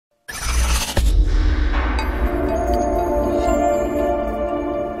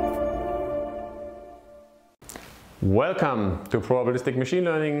Welcome to Probabilistic Machine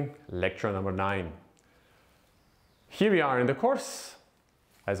Learning, lecture number 9. Here we are in the course.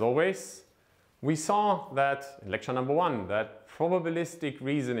 As always, we saw that in lecture number 1 that probabilistic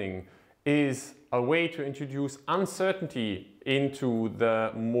reasoning is a way to introduce uncertainty into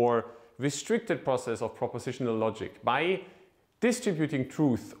the more restricted process of propositional logic by distributing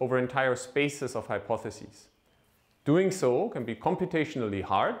truth over entire spaces of hypotheses. Doing so can be computationally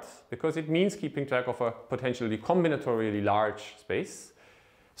hard because it means keeping track of a potentially combinatorially large space.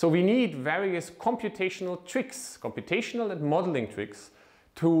 So we need various computational tricks, computational and modeling tricks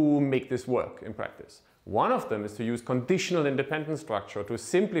to make this work in practice. One of them is to use conditional independence structure to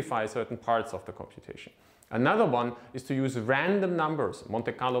simplify certain parts of the computation. Another one is to use random numbers,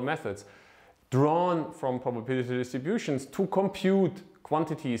 Monte Carlo methods, drawn from probability distributions to compute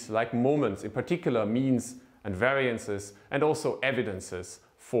quantities like moments, in particular means and variances, and also evidences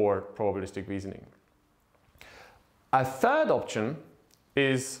for probabilistic reasoning. A third option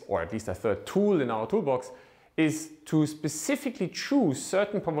is, or at least a third tool in our toolbox, is to specifically choose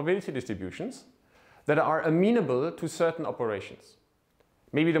certain probability distributions that are amenable to certain operations.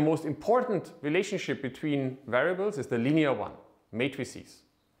 Maybe the most important relationship between variables is the linear one, matrices.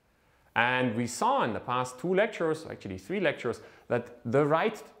 And we saw in the past 2 lectures, actually 3 lectures, that the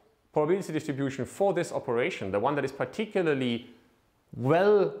right probability distribution for this operation, the one that is particularly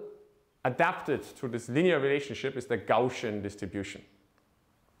well adapted to this linear relationship, is the Gaussian distribution.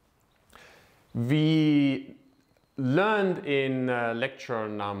 We learned in lecture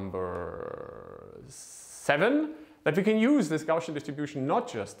number 7 that we can use this Gaussian distribution not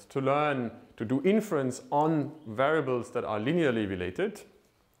just to learn to do inference on variables that are linearly related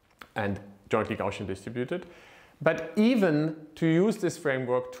and jointly Gaussian distributed, but even to use this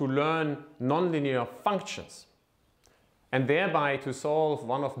framework to learn nonlinear functions and thereby to solve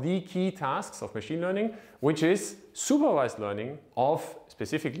one of the key tasks of machine learning, which is supervised learning of,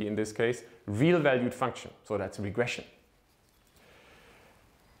 specifically in this case, real-valued function. So that's regression.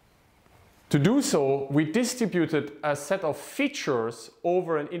 To do so, we distributed a set of features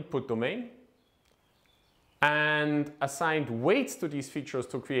over an input domain and assigned weights to these features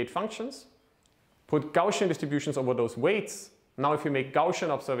to create functions. Put Gaussian distributions over those weights. Now if you make Gaussian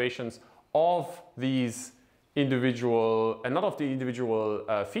observations of these individual, and not of the individual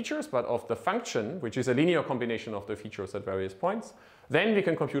features, but of the function, which is a linear combination of the features at various points, then we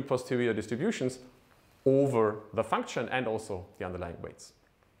can compute posterior distributions over the function and also the underlying weights.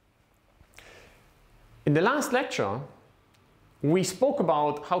 In the last lecture, we spoke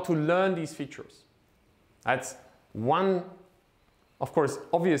about how to learn these features. That's one, of course,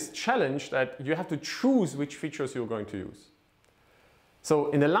 obvious challenge, that you have to choose which features you're going to use. So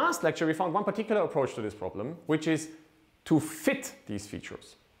in the last lecture, we found one particular approach to this problem, which is to fit these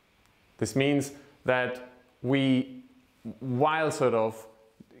features. This means that we, while sort of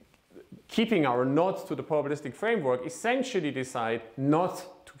keeping our nod to the probabilistic framework, essentially decide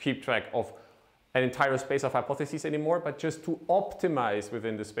not to keep track of an entire space of hypotheses anymore, but just to optimize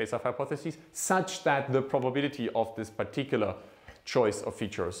within the space of hypotheses such that the probability of this particular choice of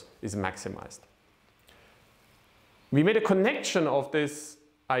features is maximized. We made a connection of this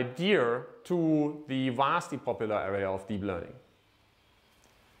idea to the vastly popular area of deep learning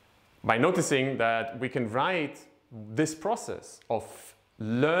by noticing that we can write this process of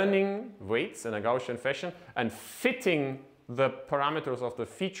learning weights in a Gaussian fashion and fitting the parameters of the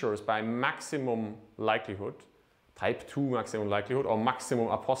features by maximum likelihood, type 2 maximum likelihood or maximum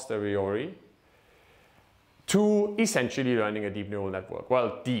a posteriori, to essentially learning a deep neural network.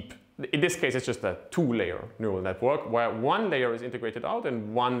 Well, deep. In this case, it's just a 2-layer neural network where one layer is integrated out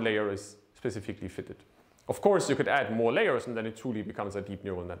and one layer is specifically fitted. Of course, you could add more layers and then it truly becomes a deep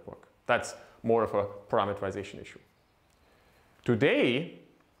neural network. That's more of a parameterization issue. Today,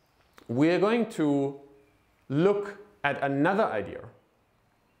 we're going to look at another idea,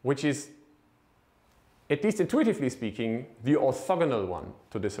 which is, at least intuitively speaking, the orthogonal one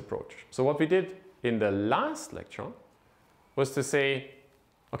to this approach. So what we did in the last lecture was to say,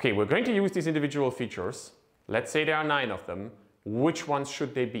 okay, we're going to use these individual features. Let's say there are 9 of them. Which ones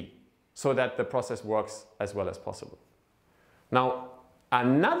should they be so that the process works as well as possible? Now,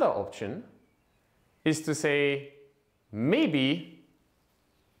 another option is to say, maybe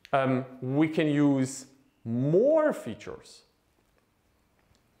we can use more features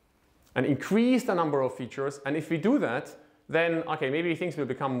and increase the number of features. And if we do that, then, okay, maybe things will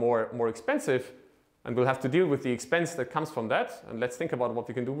become more expensive, and we'll have to deal with the expense that comes from that. And let's think about what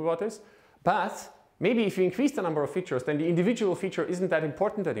we can do about this. But maybe if you increase the number of features, then the individual feature isn't that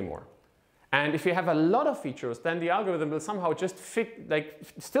important anymore. And if you have a lot of features, then the algorithm will somehow just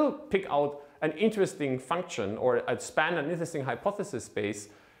still pick out an interesting function or span an interesting hypothesis space,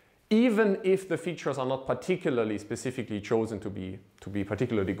 even if the features are not particularly specifically chosen to be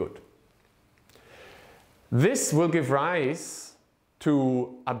particularly good. This will give rise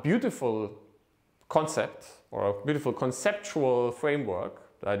to a beautiful concept or a beautiful conceptual framework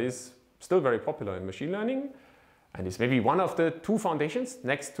that is still very popular in machine learning and is maybe one of the two foundations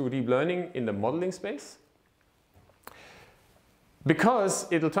next to deep learning in the modeling space. Because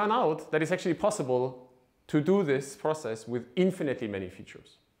it'll turn out that it's actually possible to do this process with infinitely many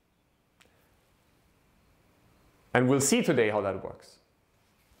features. And we'll see today how that works.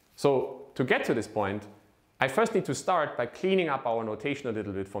 So to get to this point, I first need to start by cleaning up our notation a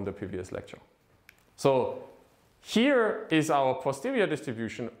little bit from the previous lecture. So here is our posterior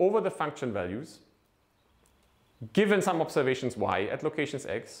distribution over the function values, given some observations y at locations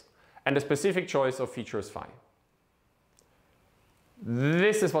x, and a specific choice of features phi.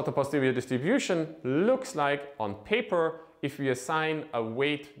 This is what the posterior distribution looks like on paper if we assign a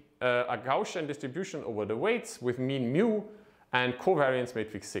Gaussian distribution over the weights with mean mu and covariance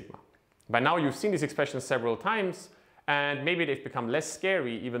matrix sigma. By now you've seen these expressions several times, and maybe they've become less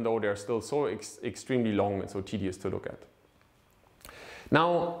scary even though they're still so extremely long and so tedious to look at.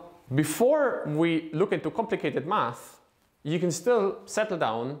 Now, before we look into complicated math, you can still settle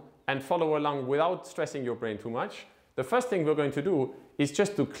down and follow along without stressing your brain too much. The first thing we're going to do is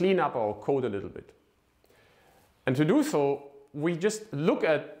just to clean up our code a little bit. And to do so, we just look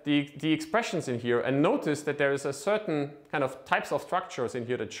at the expressions in here and notice that there is a certain kind of types of structures in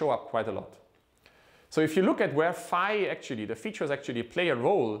here that show up quite a lot. So if you look at where phi actually, the features actually play a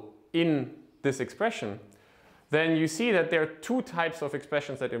role in this expression, then you see that there are two types of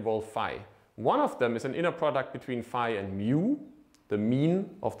expressions that involve phi. One of them is an inner product between phi and mu, the mean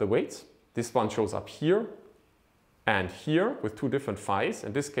of the weights. This one shows up here and here with two different phi's.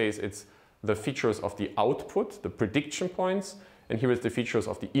 In this case, it's the features of the output, the prediction points, and here is the features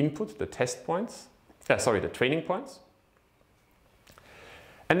of the input, the test points, the training points.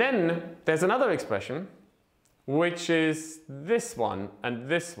 And then there's another expression, which is this one, and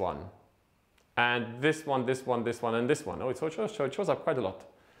this one, and this one, this one, this one, and this one. Oh, it shows up quite a lot.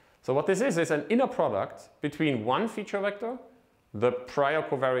 So what this is an inner product between one feature vector, the prior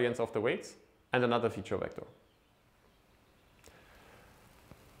covariance of the weights, and another feature vector.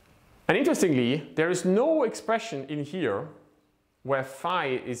 And interestingly, there is no expression in here where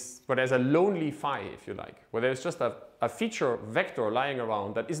there's a lonely phi, if you like, where there's just a feature vector lying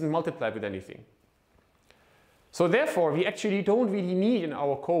around that isn't multiplied with anything. So therefore, we actually don't really need in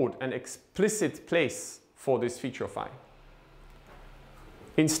our code an explicit place for this feature phi.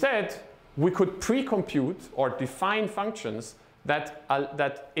 Instead, we could pre-compute or define functions that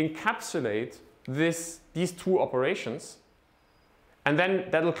encapsulate these two operations, and then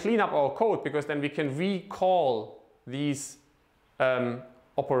that'll clean up our code because then we can recall these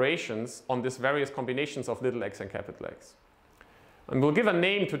operations on these various combinations of little x and capital X. And we'll give a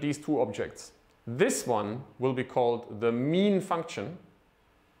name to these two objects. This one will be called the mean function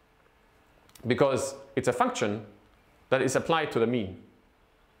because it's a function that is applied to the mean.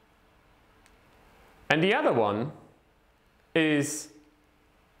 And the other one is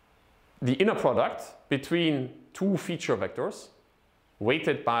the inner product between two feature vectors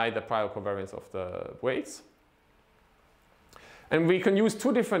weighted by the prior covariance of the weights. And we can use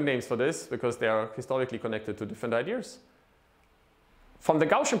two different names for this because they are historically connected to different ideas. From the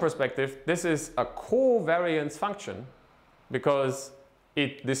Gaussian perspective, this is a covariance function because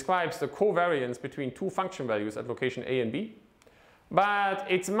it describes the covariance between two function values at location A and B. But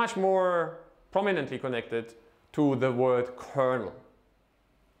it's much more prominently connected to the word kernel.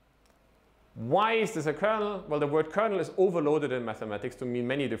 Why is this a kernel? Well, the word kernel is overloaded in mathematics to mean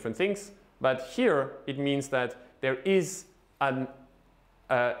many different things. But here it means that there is an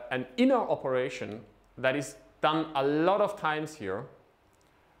inner operation that is done a lot of times here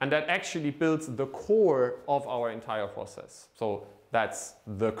and that actually builds the core of our entire process. So that's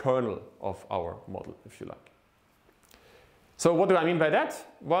the kernel of our model, if you like. So what do I mean by that?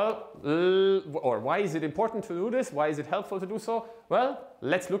 Well, or why is it important to do this? Why is it helpful to do so? Well,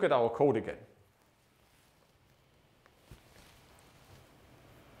 let's look at our code again.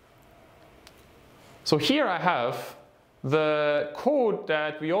 So here I have the code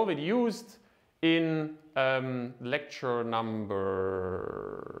that we already used in lecture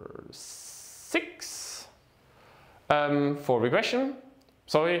number 6 for regression.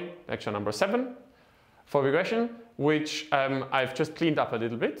 Sorry, lecture number 7 for regression, which I've just cleaned up a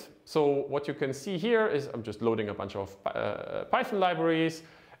little bit. So what you can see here is I'm just loading a bunch of Python libraries.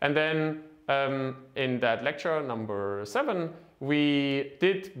 And then in that lecture number 7, we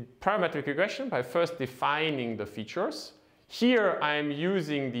did parametric regression by first defining the features. Here I'm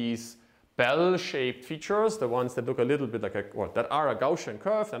using these bell-shaped features, the ones that look a little bit like that are a Gaussian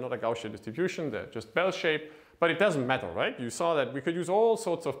curve. They're not a Gaussian distribution, they're just bell-shaped, but it doesn't matter, right? You saw that we could use all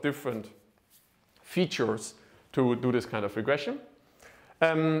sorts of different features to do this kind of regression.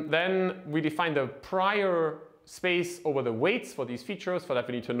 Then we define the prior space over the weights for these features. For that,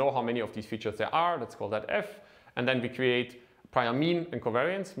 we need to know how many of these features there are. Let's call that F. And then we create prior mean and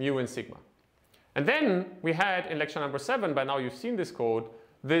covariance, mu and sigma. And then we had in lecture number 7, by now you've seen this code,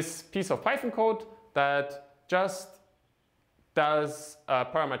 this piece of Python code that just does a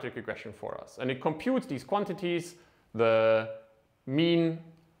parametric regression for us. And it computes these quantities, the mean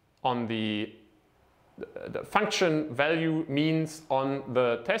on the function value means on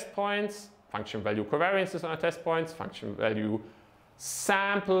the test points, function value covariances on the test points, function value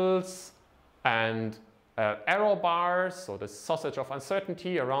samples, and error bars, so the sausage of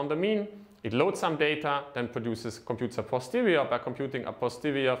uncertainty around the mean. It loads some data, then computes a posterior by computing a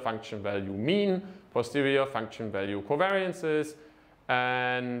posterior function value mean, posterior function value covariances,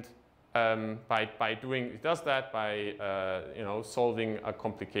 and it does that by solving a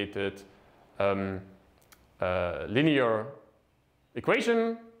complicated linear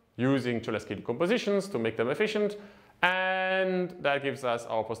equation using Cholesky decompositions to make them efficient, and that gives us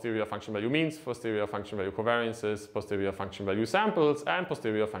our posterior function value means, posterior function value covariances, posterior function value samples, and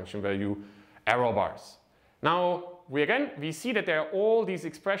posterior function value error bars. Now, we see that there are all these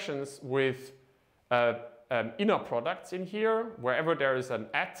expressions with inner products in here. Wherever there is an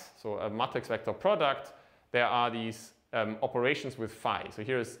at, so a matrix vector product, there are these operations with phi. So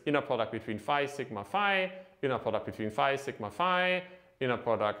here is inner product between phi, sigma, phi, inner product between phi, sigma, phi, inner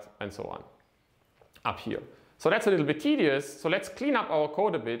product, and so on, up here. So that's a little bit tedious, so let's clean up our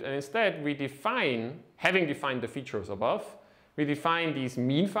code a bit, and instead we define, having defined the features above, we define this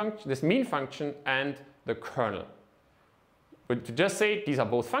mean function and the kernel. But to just say these are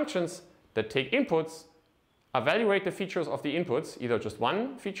both functions that take inputs, evaluate the features of the inputs, either just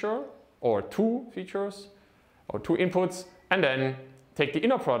one feature or two features or two inputs, and then take the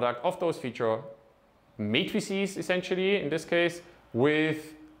inner product of those feature matrices, essentially, in this case,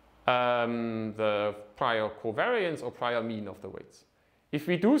 with the prior covariance or prior mean of the weights. If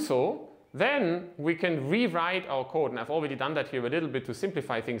we do so, then we can rewrite our code, and I've already done that here a little bit to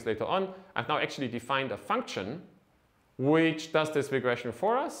simplify things later on. I've now actually defined a function which does this regression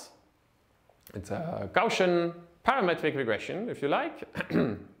for us. It's a Gaussian parametric regression, if you like,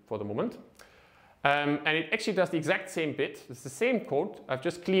 for the moment. And it actually does the exact same bit. It's the same code. I've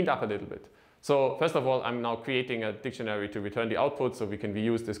just cleaned up a little bit. So first of all, I'm now creating a dictionary to return the output so we can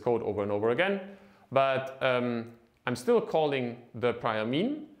reuse this code over and over again. But I'm still calling the prior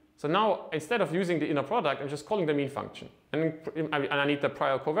mean. So now, instead of using the inner product, I'm just calling the mean function. And I need the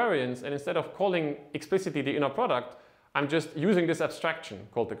prior covariance. And instead of calling explicitly the inner product, I'm just using this abstraction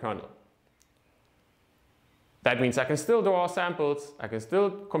called the kernel. That means I can still draw samples, I can still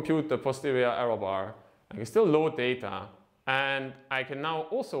compute the posterior error bar, I can still load data, and I can now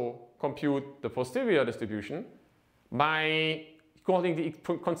also compute the posterior distribution by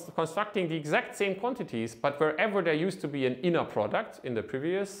constructing the exact same quantities, but wherever there used to be an inner product in the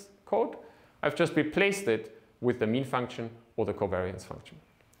previous code, I've just replaced it with the mean function or the covariance function.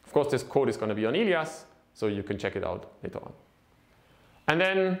 Of course, this code is going to be on Ilias, so you can check it out later on. And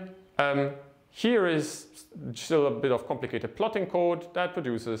then here is still a bit of complicated plotting code that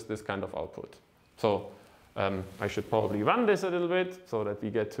produces this kind of output. So I should probably run this a little bit so that we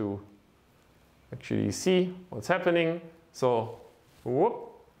get to actually see what's happening. So, whoop.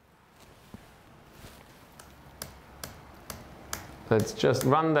 Let's just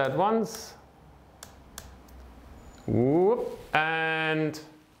run that once. Whoop. And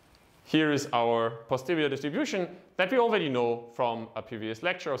here is our posterior distribution that we already know from a previous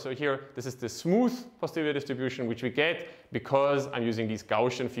lecture. So here, this is the smooth posterior distribution, which we get because I'm using these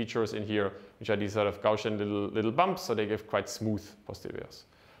Gaussian features in here, which are these sort of Gaussian little bumps, so they give quite smooth posteriors.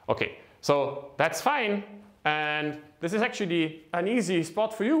 Okay, so that's fine. And this is actually an easy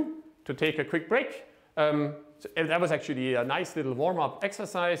spot for you to take a quick break. So that was actually a nice little warm-up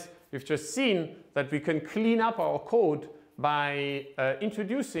exercise. We've just seen that we can clean up our code by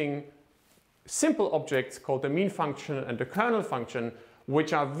introducing simple objects called the mean function and the kernel function,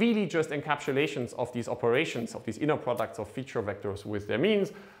 which are really just encapsulations of these operations, of these inner products of feature vectors with their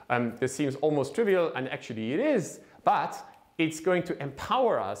means. This seems almost trivial, and actually it is, but it's going to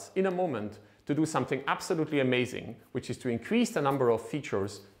empower us in a moment to do something absolutely amazing, which is to increase the number of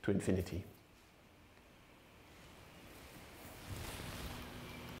features to infinity.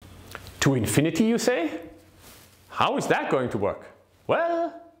 To infinity, you say? how is that going to work?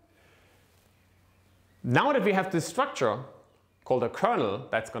 Well, now that we have this structure called a kernel,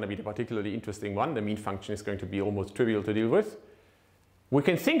 that's going to be the particularly interesting one. The mean function is going to be almost trivial to deal with. We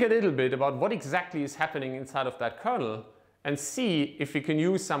can think a little bit about what exactly is happening inside of that kernel and see if we can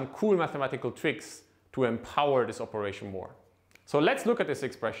use some cool mathematical tricks to empower this operation more. So let's look at this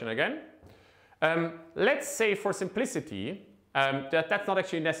expression again. Let's say for simplicity, that's not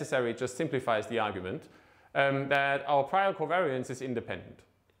actually necessary, it just simplifies the argument, that our prior covariance is independent.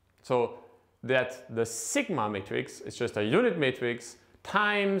 So that the sigma matrix is just a unit matrix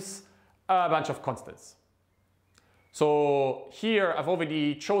times a bunch of constants. So here I've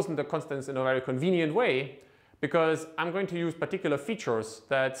already chosen the constants in a very convenient way because I'm going to use particular features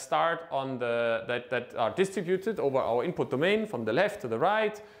that start on that are distributed over our input domain from the left to the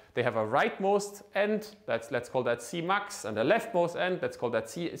right. They have a rightmost end, let's call that C max, and a leftmost end, let's call that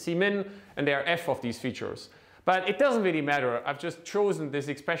C min, and they are f of these features. But it doesn't really matter. I've just chosen this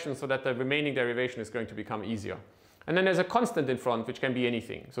expression so that the remaining derivation is going to become easier. And then there's a constant in front, which can be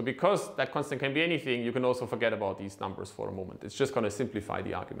anything. So because that constant can be anything, you can also forget about these numbers for a moment. It's just going to simplify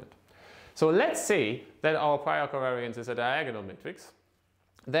the argument. So let's say that our prior covariance is a diagonal matrix.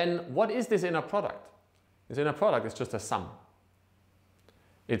 Then what is this inner product? This inner product is just a sum.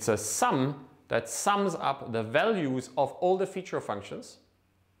 It's a sum that sums up the values of all the feature functions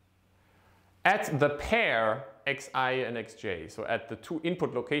at the pair xi and xj. So at the two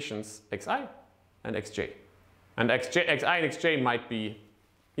input locations xi and xj. And xi and xj might be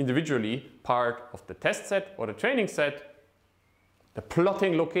individually part of the test set or the training set, the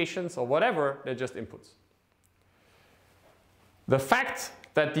plotting locations or whatever, they're just inputs. The fact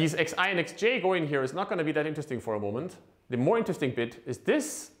that these xi and xj go in here is not going to be that interesting for a moment. The more interesting bit is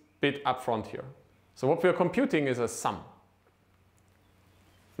this bit up front here. So what we're computing is a sum.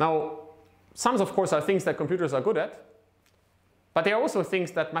 Now, sums, of course, are things that computers are good at, but they are also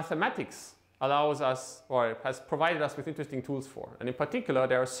things that mathematics allows us or has provided us with interesting tools for. And in particular,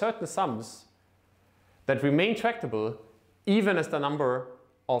 there are certain sums that remain tractable even as the number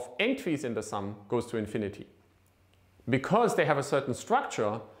of entries in the sum goes to infinity, because they have a certain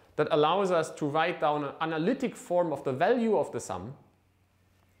structure that allows us to write down an analytic form of the value of the sum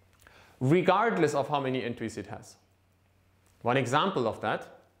regardless of how many entries it has. One example of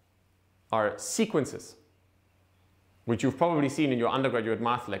that are sequences, which you've probably seen in your undergraduate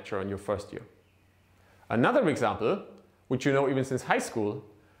math lecture in your first year. Another example, which you know even since high school,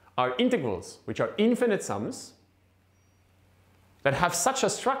 are integrals, which are infinite sums that have such a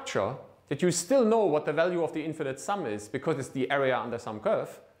structure that you still know what the value of the infinite sum is because it's the area under some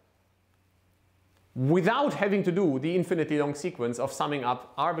curve, without having to do the infinitely long sequence of summing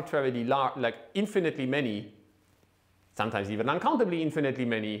up arbitrarily like infinitely many, sometimes even uncountably infinitely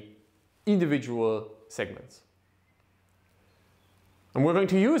many individual segments. And we're going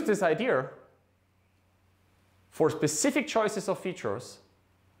to use this idea for specific choices of features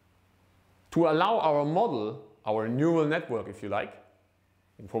to allow our model, our neural network if you like,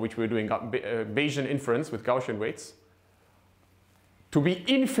 for which we're doing Bayesian inference with Gaussian weights, to be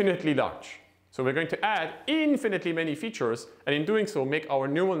infinitely large. So we're going to add infinitely many features, and in doing so make our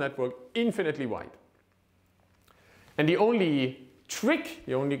neural network infinitely wide. And the only trick,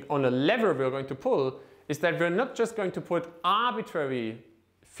 on a lever we're going to pull, is that we're not just going to put arbitrary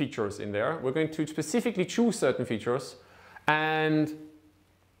features in there. We're going to specifically choose certain features and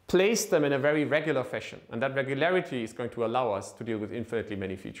place them in a very regular fashion. And that regularity is going to allow us to deal with infinitely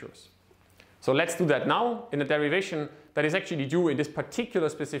many features. So let's do that now in a derivation that is actually due in this particular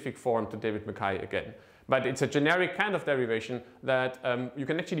specific form to David Mackay again. But it's a generic kind of derivation that you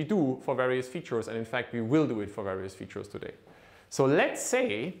can actually do for various features, and in fact we will do it for various features today. So let's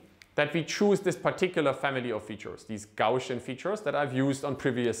say that we choose this particular family of features, these Gaussian features that I've used on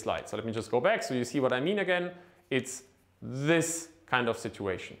previous slides. So let me just go back so you see what I mean again. It's this kind of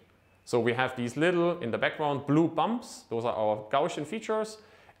situation. So we have these little, in the background, blue bumps. Those are our Gaussian features.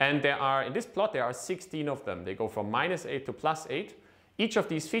 And there are, in this plot, there are 16 of them. They go from -8 to +8. Each of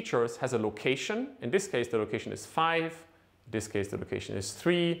these features has a location. In this case, the location is 5. In this case, the location is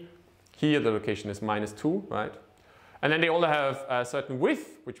 3. Here, the location is -2, right? And then they all have a certain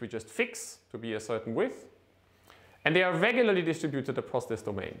width, which we just fix to be a certain width. And they are regularly distributed across this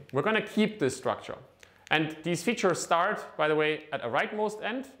domain. We're going to keep this structure. And these features start, by the way, at a rightmost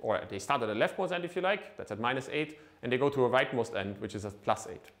end, or they start at a leftmost end if you like. That's at -8. And they go to a rightmost end, which is at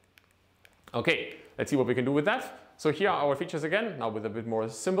 +8. Okay, let's see what we can do with that. So here are our features again, now with a bit more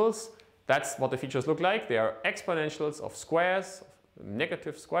symbols. That's what the features look like. They are exponentials of squares,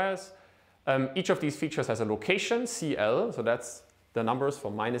 negative squares. Each of these features has a location, CL, so that's the numbers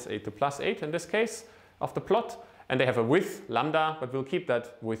from -8 to +8 in this case of the plot. and they have a width, lambda, but we'll keep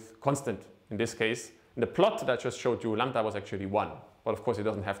that width constant in this case. In the plot that I just showed you, lambda was actually 1, but of course it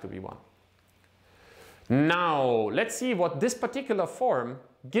doesn't have to be 1. Now, let's see what this particular form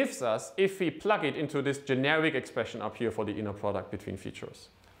gives us if we plug it into this generic expression up here for the inner product between features.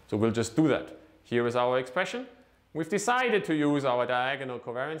 So we'll just do that. Here is our expression. We've decided to use our diagonal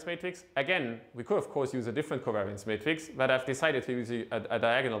covariance matrix. Again, we could of course use a different covariance matrix, but I've decided to use a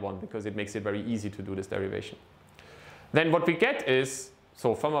diagonal one because it makes it very easy to do this derivation. Then what we get is,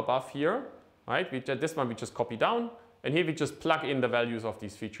 so from above here, right, this one we just copy down, and here we just plug in the values of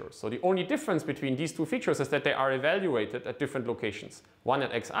these features. So the only difference between these two features is that they are evaluated at different locations, one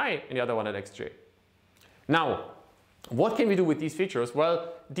at xi and the other one at xj. Now, what can we do with these features?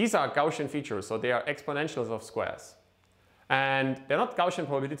 Well, these are Gaussian features, so they are exponentials of squares. And they're not Gaussian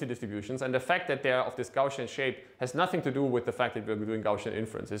probability distributions, and the fact that they are of this Gaussian shape has nothing to do with the fact that we're doing Gaussian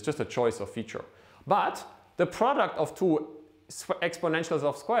inference. It's just a choice of feature. But the product of two exponentials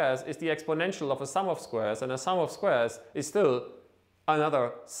of squares is the exponential of a sum of squares, and a sum of squares is still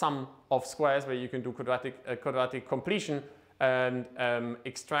another sum of squares where you can do quadratic completion and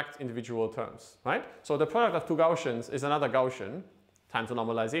extract individual terms, right? So the product of two Gaussians is another Gaussian times the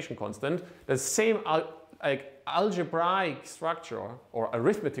normalization constant. The same algebraic structure or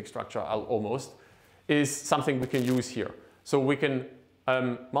arithmetic structure almost is something we can use here. So we can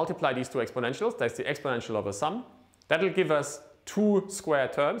multiply these two exponentials. That's the exponential of a sum. That'll give us two square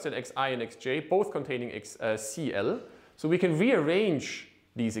terms in xi and xj, both containing cl. So we can rearrange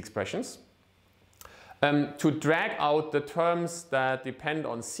these expressions to drag out the terms that depend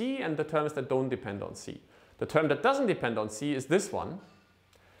on c and the terms that don't depend on c. The term that doesn't depend on c is this one.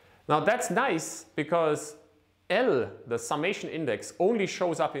 Now that's nice because L, the summation index, only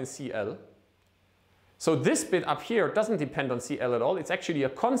shows up in CL. So this bit up here doesn't depend on CL at all. It's actually a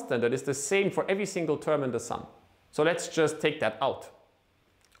constant that is the same for every single term in the sum. So let's just take that out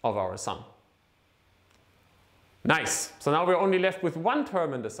of our sum. Nice. So now we're only left with one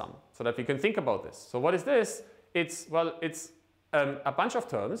term in the sum so that we can think about this. So what is this? It's a bunch of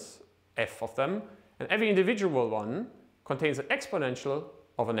terms, f of them, and every individual one contains an exponential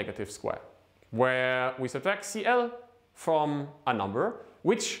of a negative square, where we subtract CL from a number,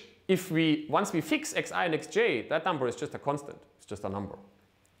 which once we fix xi and xj, that number is just a constant. It's just a number.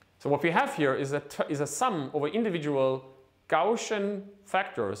 So what we have here is a sum over individual Gaussian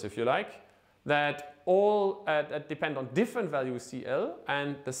factors, if you like, that all that depend on different values CL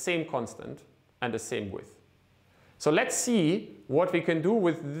and the same constant and the same width. So let's see what we can do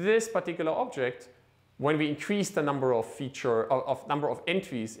with this particular object when we increase the number of number of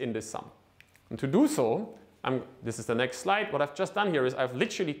entries in this sum. And to do so, this is the next slide. What I've just done here is I've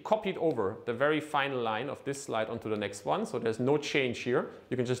literally copied over the very final line of this slide onto the next one. So there's no change here.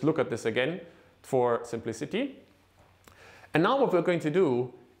 You can just look at this again for simplicity. And now what we're going to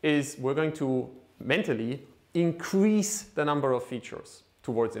do is we're going to mentally increase the number of features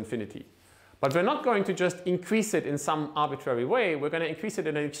towards infinity. But we're not going to just increase it in some arbitrary way. We're going to increase it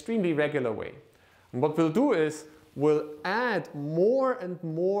in an extremely regular way. And what we'll do is we'll add more and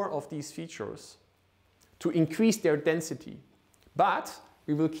more of these features to increase their density. But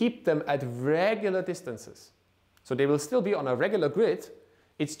we will keep them at regular distances. So they will still be on a regular grid.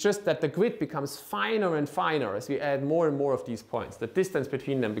 It's just that the grid becomes finer and finer as we add more and more of these points. The distance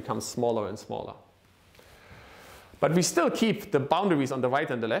between them becomes smaller and smaller. But we still keep the boundaries on the right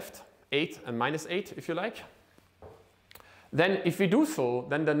and the left, 8 and minus 8 if you like. Then if we do so,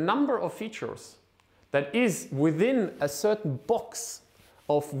 then the number of features that is within a certain box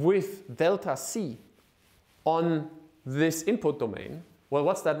of width delta c on this input domain, well,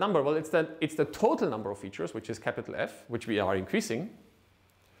 what's that number? Well, it's the total number of features, which is capital F, which we are increasing,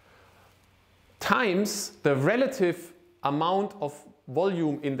 times the relative amount of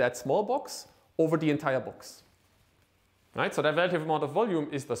volume in that small box over the entire box. Right? So that relative amount of volume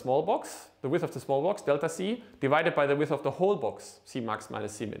is the small box, the width of the small box, delta c, divided by the width of the whole box, c max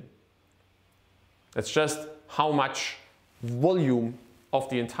minus c min. That's just how much volume of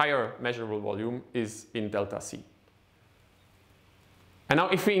the entire measurable volume is in delta c. And now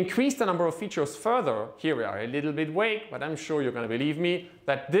if we increase the number of features further, here we are a little bit vague, but I'm sure you're going to believe me,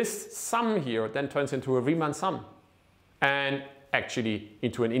 that this sum here then turns into a Riemann sum and actually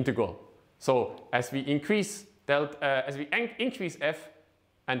into an integral. So as we increase f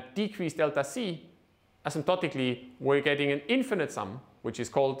and decrease delta c, asymptotically we're getting an infinite sum, which is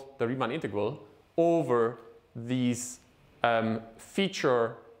called the Riemann integral, over these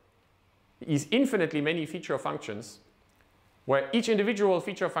infinitely many feature functions, where each individual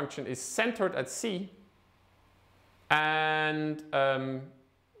feature function is centered at c, and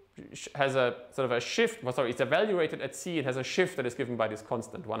has a sort of a shift, well, sorry, it's evaluated at c, it has a shift that is given by this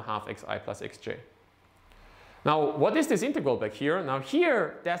constant, 1/2 xi plus xj. Now, what is this integral back here? Now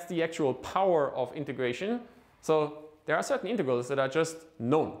here, that's the actual power of integration. So there are certain integrals that are just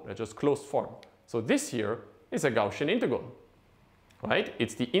known, they're just closed form. So this here is a Gaussian integral, right?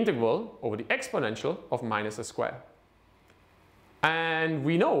 It's the integral over the exponential of minus a square. And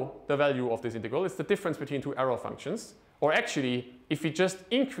we know the value of this integral. It's the difference between two error functions. Or actually, if we just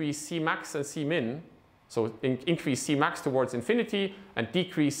increase C max and C min, so increase C max towards infinity and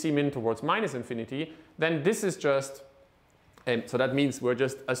decrease C min towards minus infinity, then this is just, so that means we're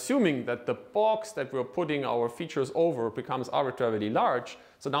just assuming that the box that we're putting our features over becomes arbitrarily large.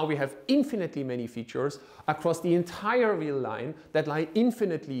 So now we have infinitely many features across the entire real line that lie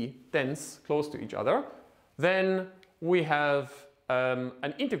infinitely dense close to each other. Then we have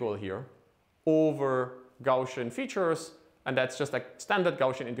an integral here over Gaussian features, and that's just a standard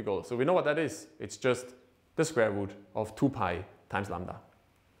Gaussian integral. So we know what that is. It's just the square root of 2 pi times lambda.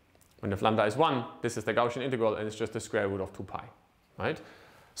 When if lambda is 1, this is the Gaussian integral, and it's just the square root of 2 pi, right?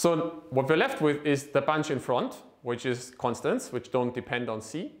 So what we're left with is the bunch in front, which is constants, which don't depend on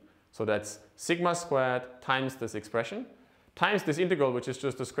c. So that's sigma squared times this expression, times this integral, which is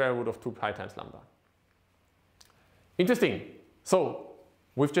just the square root of 2 pi times lambda. Interesting. So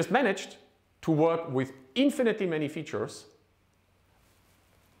we've just managed to work with infinitely many features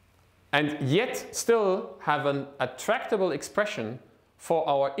and yet still have an attractable expression for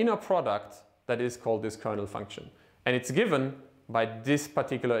our inner product that is called this kernel function. And it's given by this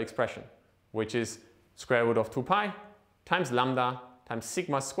particular expression, which is square root of 2 pi times lambda times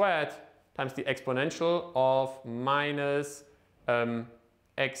sigma squared times the exponential of minus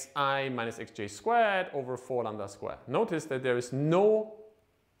xi minus xj squared over 4 lambda squared. Notice that there is no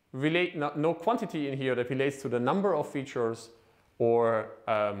quantity in here that relates to the number of features or,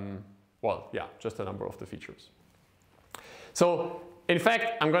 well, yeah, just the number of the features. So in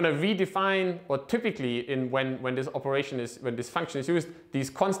fact, I'm going to redefine what typically when this operation is, when this function is used, these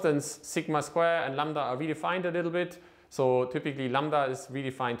constants sigma square and lambda are redefined a little bit. So typically lambda is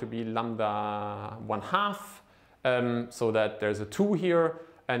redefined to be lambda 1/2, so that there's a 2 here,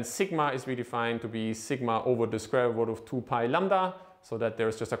 and sigma is redefined to be sigma over the square root of 2 pi lambda, so that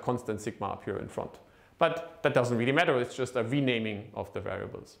there's just a constant sigma up here in front. But that doesn't really matter, it's just a renaming of the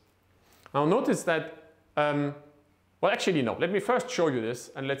variables. Now notice that, well actually no, let me first show you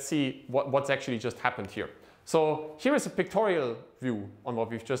this and let's see what's actually just happened here. So here is a pictorial view on what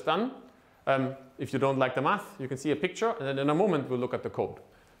we've just done. If you don't like the math, you can see a picture, and then in a moment we'll look at the code.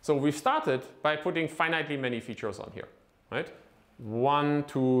 So we've started by putting finitely many features on here, right? 1,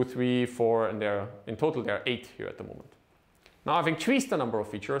 2, 3, 4, and in total there are 8 here at the moment. Now I've increased the number of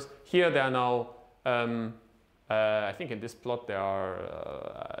features. Here there are now, I think in this plot there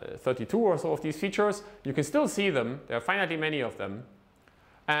are 32 or so of these features. You can still see them. There are finitely many of them.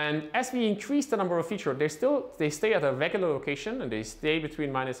 And as we increase the number of features, they stay at a regular location and they stay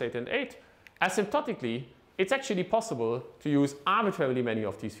between -8 and 8. Asymptotically, it's actually possible to use arbitrarily many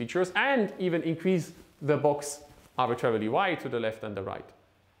of these features and even increase the box arbitrarily wide to the left and the right.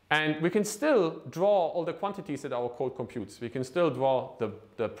 And we can still draw all the quantities that our code computes. We can still draw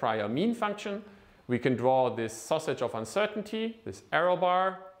the prior mean function. We can draw this sausage of uncertainty, this error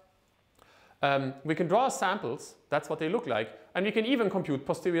bar. We can draw samples, that's what they look like. And we can even compute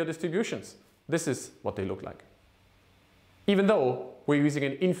posterior distributions. This is what they look like. Even though we're using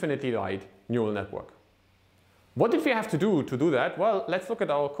an infinitely wide neural network. What did we have to do that? Well, let's look at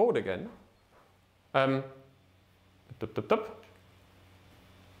our code again.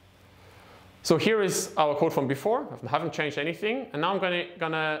 So here is our code from before. I haven't changed anything. And now I'm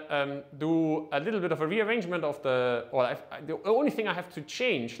gonna do a little bit of a rearrangement of the, well, the only thing I have to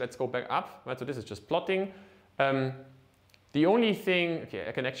change, let's go back up. Right, so this is just plotting. The only thing, okay,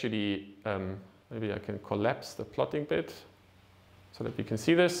 I can actually, maybe I can collapse the plotting bit so that we can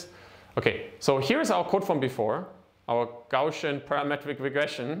see this. Okay, so here's our code from before, our Gaussian parametric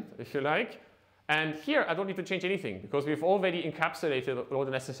regression, if you like. And here I don't need to change anything because we've already encapsulated all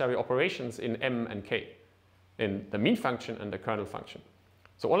the necessary operations in M and K, in the mean function and the kernel function.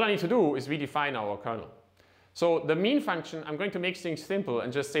 So all I need to do is redefine our kernel. So the mean function, I'm going to make things simple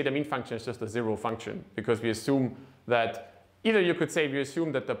and just say the mean function is just a 0 function because we assume that, either you could say we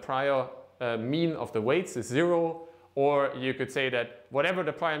assume that the prior mean of the weights is 0, or you could say that whatever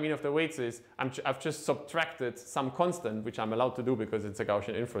the prior mean of the weights is, I've just subtracted some constant, which I'm allowed to do because it's a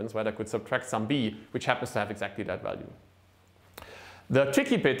Gaussian inference, where I could subtract some b, which happens to have exactly that value. The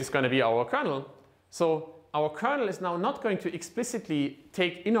tricky bit is going to be our kernel. So our kernel is now not going to explicitly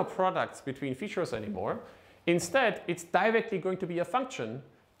take inner products between features anymore. Instead, it's directly going to be a function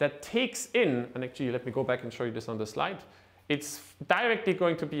that takes in, and actually let me go back and show you this on the slide, it's directly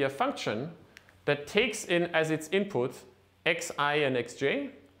going to be a function that takes in as its input xi and xj,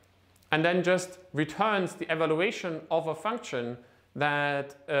 and then just returns the evaluation of a function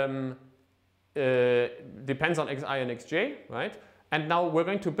that depends on xi and xj, right? And now we're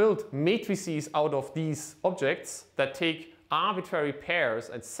going to build matrices out of these objects that take arbitrary pairs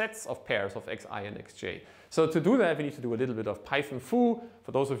and sets of pairs of xi and xj. So to do that, we need to do a little bit of Python foo.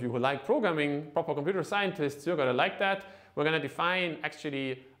 For those of you who like programming, proper computer scientists, you're going to like that. We're going to define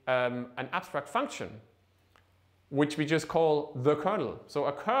actually an abstract function, which we just call the kernel. So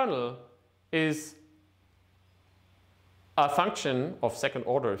a kernel is a function of second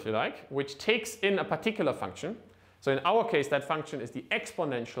order, if you like, which takes in a particular function. So in our case, that function is the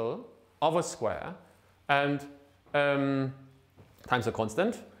exponential of a square and times a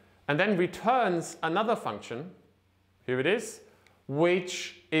constant, and then returns another function, here it is,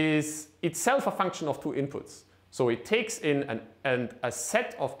 which is itself a function of two inputs. So it takes in a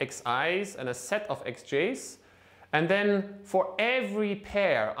set of xi's and a set of xj's, and then for every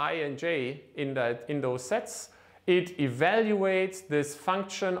pair I and j in those sets, it evaluates this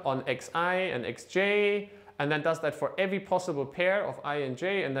function on xi and xj, and then does that for every possible pair of I and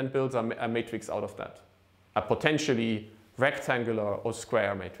j, and then builds a matrix out of that, a potentially rectangular or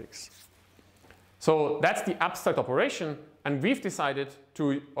square matrix. So that's the abstract operation, and we've decided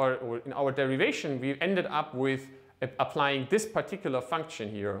to, or in our derivation, we ended up with applying this particular function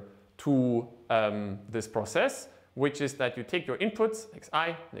here to this process, which is that you take your inputs,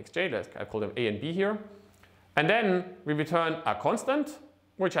 xi and xj, I call them a and b here, and then we return a constant,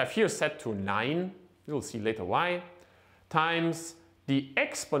 which I've here set to 9, you'll see later why, times the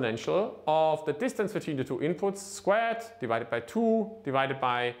exponential of the distance between the two inputs squared divided by 2 divided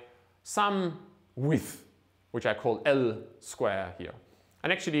by some width, which I call L square here.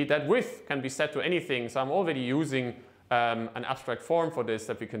 And actually that width can be set to anything, so I'm already using an abstract form for this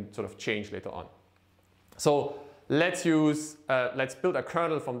that we can sort of change later on. So let's build a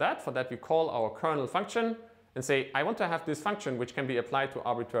kernel from that. For that we call our kernel function and say I want to have this function which can be applied to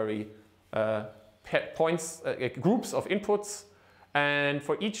arbitrary groups of inputs, and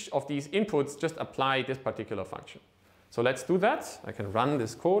for each of these inputs just apply this particular function. So let's do that. I can run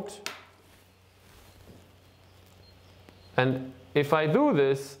this code. And if I do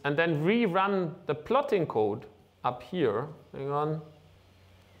this and then rerun the plotting code up here, hang on.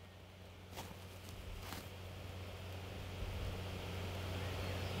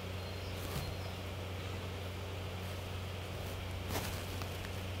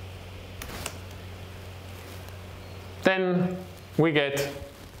 Then we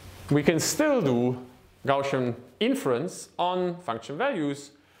can still do Gaussian inference on function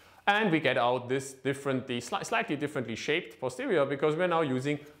values, and we get out this slightly differently shaped posterior because we're now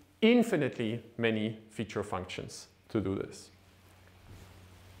using infinitely many feature functions to do this.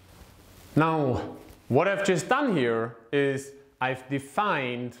 Now, what I've just done here is I've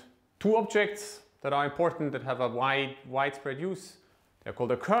defined two objects that are important, that have a widespread use. They're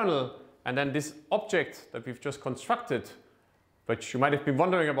called a kernel, and then this object that we've just constructed, but you might have been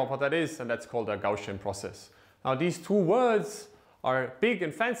wondering about what that is, and that's called a Gaussian process. Now these two words are big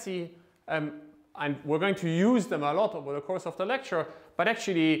and fancy, and we're going to use them a lot over the course of the lecture, but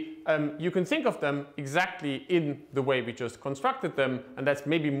actually you can think of them exactly in the way we just constructed them, and that's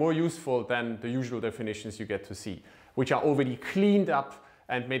maybe more useful than the usual definitions you get to see, which are already cleaned up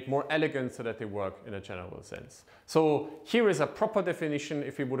and made more elegant so that they work in a general sense. So here is a proper definition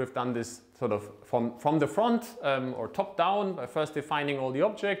if we would have done this sort of from the front or top down by first defining all the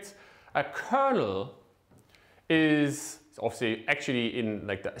objects. A kernel is obviously actually in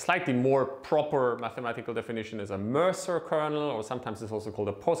like the slightly more proper mathematical definition is a Mercer kernel, or sometimes it's also called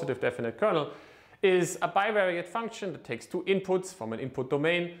a positive definite kernel, is a bivariate function that takes two inputs from an input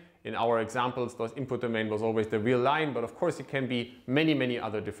domain. In our examples, the input domain was always the real line, but of course it can be many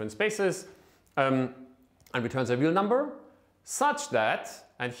other different spaces, and returns a real number such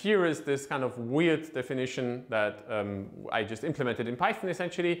that, and here is this kind of weird definition that I just implemented in Python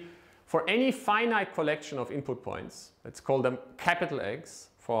essentially, for any finite collection of input points, let's call them capital X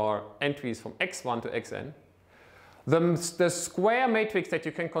for entries from x1 to xn, the square matrix that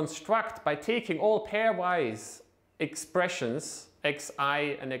you can construct by taking all pairwise expressions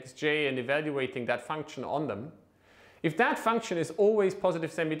xi and xj and evaluating that function on them, if that function is always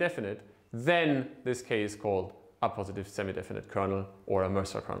positive semi-definite, then this K is called a positive semi-definite kernel or a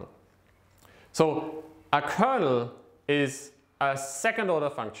Mercer kernel. So a kernel is a second order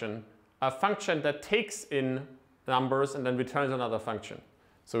function, a function that takes in numbers and then returns another function.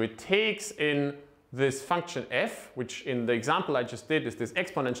 So it takes in this function f, which in the example I just did is this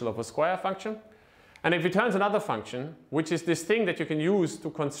exponential of a square function, and it returns another function, which is this thing that you can use to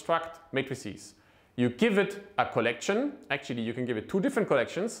construct matrices. You give it a collection, actually you can give it two different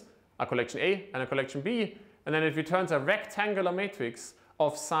collections, a collection A and a collection B, and then it returns a rectangular matrix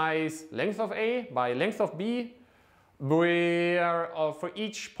of size length of A by length of B, where for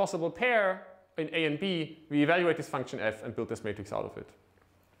each possible pair in A and B, we evaluate this function f and build this matrix out of it.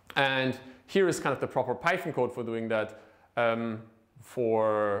 And here is kind of the proper Python code for doing that,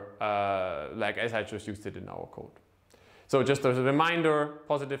 like as I just used it in our code. So just as a reminder,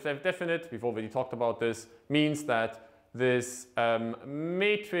 positive definite, we've already talked about this, means that this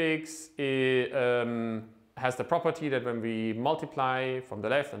matrix has the property that when we multiply from the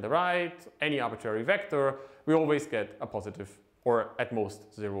left and the right any arbitrary vector, we always get a positive or at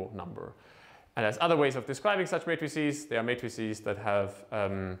most 0 number. And there's other ways of describing such matrices. There are matrices that have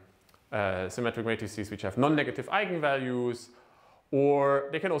symmetric matrices which have non-negative eigenvalues, or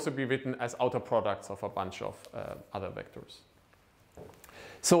they can also be written as outer products of a bunch of other vectors.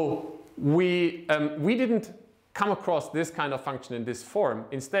 So we didn't come across this kind of function in this form.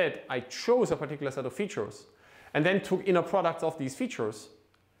 Instead, I chose a particular set of features and then took inner products of these features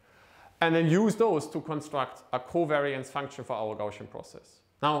and then used those to construct a covariance function for our Gaussian process.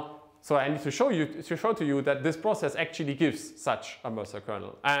 Now, so I need to show to you that this process actually gives such a Mercer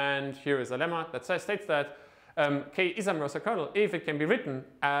kernel. And here is a lemma that states that K is a Mercer kernel if it can be written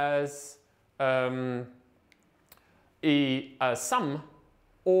as a sum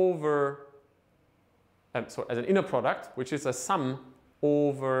over, so as an inner product, which is a sum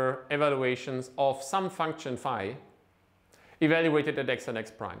over evaluations of some function phi evaluated at x and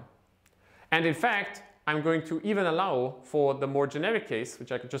x prime. And in fact, I'm going to even allow for the more generic case,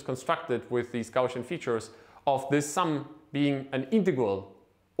 which I just constructed with these Gaussian features, of this sum being an integral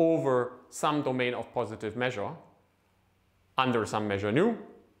over some domain of positive measure under some measure nu.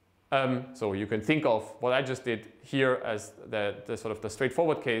 So you can think of what I just did here as the sort of the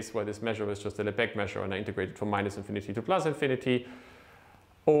straightforward case where this measure was just a Lebesgue measure and I integrated from -infinity to +infinity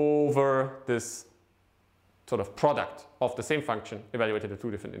over this sort of product of the same function evaluated at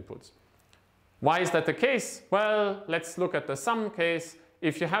two different inputs. Why is that the case? Well, let's look at the sum case.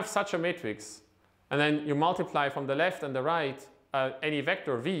 If you have such a matrix and then you multiply from the left and the right any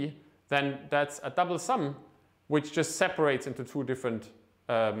vector v, then that's a double sum which just separates into two different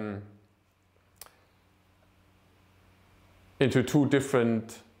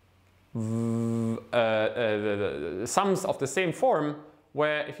sums of the same form,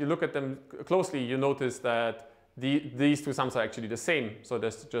 where if you look at them closely, you notice that these two sums are actually the same. So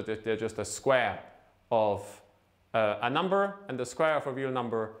they're just a square of a number, and the square of a real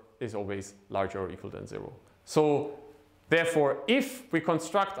number is always larger or equal than 0. So therefore, if we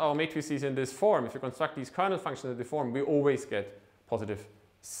construct our matrices in this form, if we construct these kernel functions in this form, we always get positive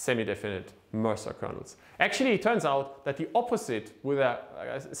semi-definite Mercer kernels. Actually, it turns out that the opposite,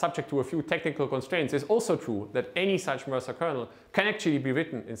 subject to a few technical constraints, is also true, that any such Mercer kernel can actually be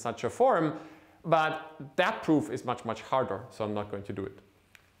written in such a form, but that proof is much, much harder, so I'm not going to do it.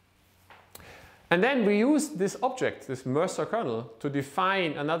 And then we use this object, this Mercer kernel, to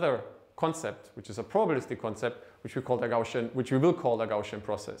define another concept, which is a probabilistic concept, which we will call a Gaussian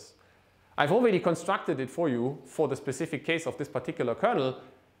process. I've already constructed it for you for the specific case of this particular kernel,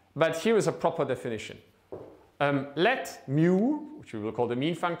 but here is a proper definition. Let mu, which we will call the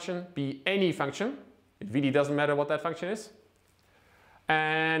mean function, be any function. It really doesn't matter what that function is.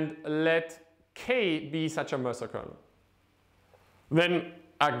 And let k be such a Mercer kernel. Then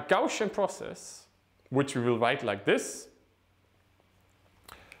a Gaussian process, which we will write like this.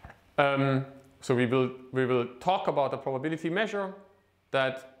 So we will talk about a probability measure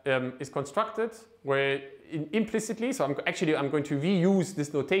that is constructed where implicitly, so I'm going to reuse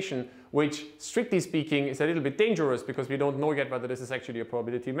this notation, which strictly speaking is a little bit dangerous because we don't know yet whether this is actually a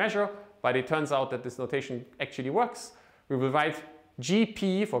probability measure, but it turns out that this notation actually works. We will write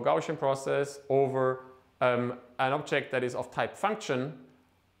GP for Gaussian process over an object that is of type function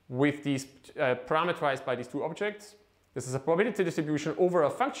with these parameterized by these two objects. This is a probability distribution over a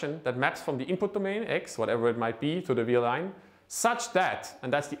function that maps from the input domain, x, whatever it might be, to the real line, such that,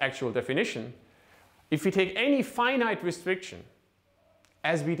 and that's the actual definition, if we take any finite restriction,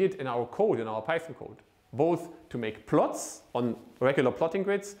 as we did in our code, in our Python code, both to make plots on regular plotting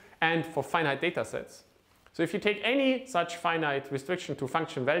grids and for finite data sets. So if you take any such finite restriction to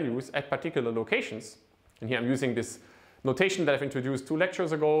function values at particular locations, and here I'm using this notation that I've introduced 2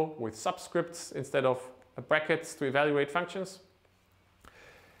 lectures ago with subscripts instead of brackets to evaluate functions.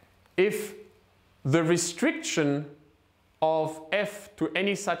 If the restriction of f to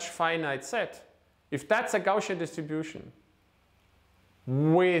any such finite set if that's a Gaussian distribution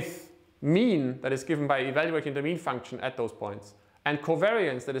with mean that is given by evaluating the mean function at those points, and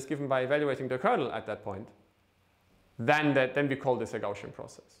covariance that is given by evaluating the kernel at that point, then we call this a Gaussian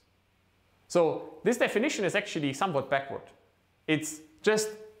process. So this definition is actually somewhat backward. It's just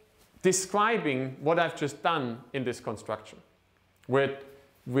describing what I've just done in this construction.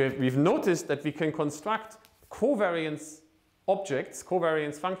 We've noticed that we can construct covariance objects,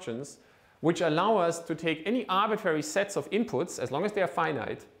 covariance functions, which allow us to take any arbitrary sets of inputs, as long as they are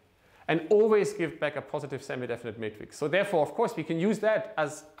finite, and always give back a positive semi-definite matrix. So therefore, of course, we can use that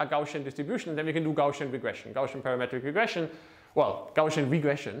as a Gaussian distribution, and then we can do Gaussian regression, Gaussian parametric regression. Well, Gaussian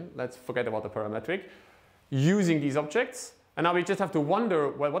regression, let's forget about the parametric, using these objects. And now we just have to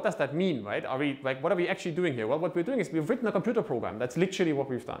wonder, well, what does that mean, right? What are we actually doing here? Well, what we're doing is we've written a computer program. That's literally what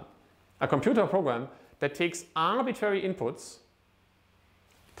we've done. A computer program that takes arbitrary inputs,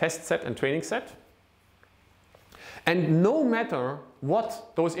 test set and training set, and no matter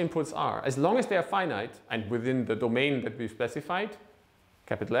what those inputs are, as long as they are finite and within the domain that we've specified,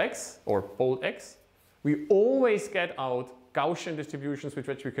 capital X or bold X, we always get out Gaussian distributions with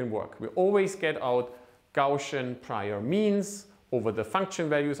which we can work. We always get out Gaussian prior means over the function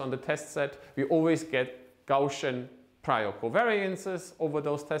values on the test set. We always get Gaussian prior covariances over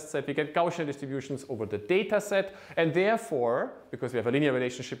those test sets. We get Gaussian distributions over the data set. And therefore, because we have a linear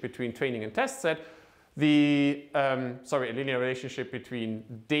relationship between training and test set, a linear relationship between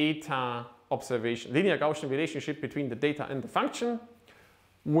data observation, linear Gaussian relationship between the data and the function,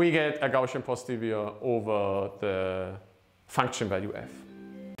 we get a Gaussian posterior over the function value f.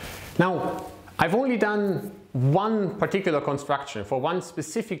 Now, I've only done one particular construction for one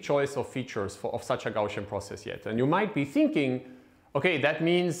specific choice of features of such a Gaussian process yet. And you might be thinking, okay, that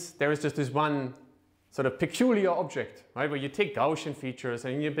means there is just this one sort of peculiar object, right, where you take Gaussian features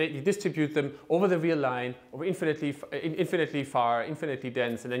and you distribute them over the real line, over infinitely far, infinitely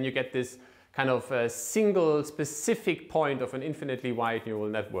dense, and then you get this kind of a single specific point of an infinitely wide neural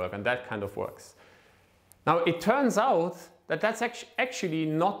network, and that kind of works. Now, it turns out that that's actually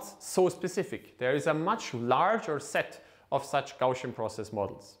not so specific. There is a much larger set of such Gaussian process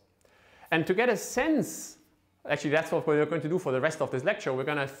models. And to get a sense, actually that's what we're going to do for the rest of this lecture, we're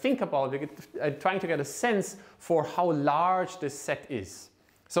going to think about trying to get a sense for how large this set is.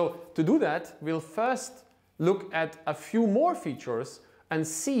 So to do that, we'll first look at a few more features and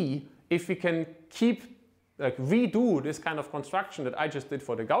see if we can redo this kind of construction that I just did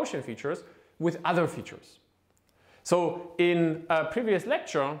for the Gaussian features with other features. So in a previous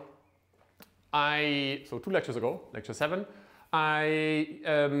lecture, so 2 lectures ago, lecture 7,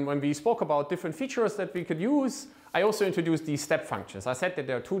 when we spoke about different features that we could use, I also introduced these step functions. I said that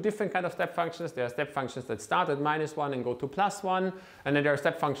there are 2 different kinds of step functions. There are step functions that start at -1 and go to +1, and then there are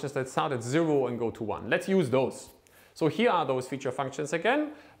step functions that start at 0 and go to 1. Let's use those. So here are those feature functions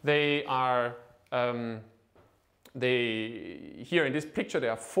again. They are here in this picture,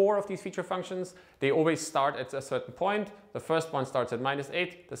 there are 4 of these feature functions. They always start at a certain point. The first one starts at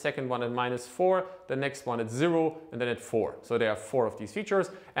 -8, the second one at -4, the next one at 0, and then at 4. So there are 4 of these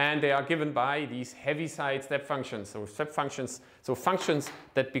features, and they are given by these heaviside step functions. So functions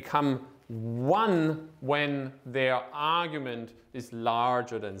that become 1 when their argument is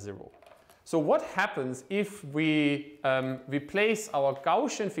larger than 0. So what happens if we replace our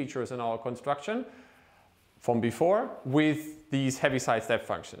Gaussian features in our construction from before with these heaviside step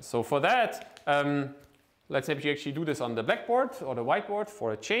functions? So for that, let's actually do this on the blackboard or the whiteboard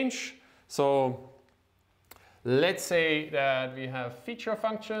for a change. So let's say that we have feature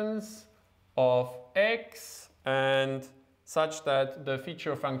functions of x and such that the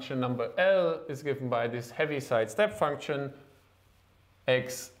feature function number L is given by this heaviside step function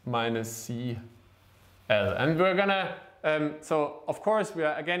x minus c L. And we're gonna so of course we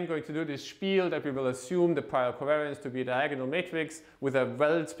are again going to do this spiel that we will assume the prior covariance to be a diagonal matrix with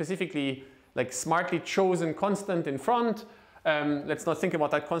a specifically smartly chosen constant in front. Let's not think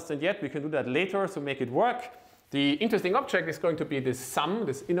about that constant yet. We can do that later to make it work. The interesting object is going to be this sum,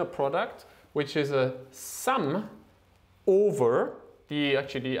 this inner product, which is a sum over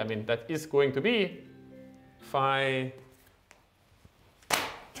that is going to be phi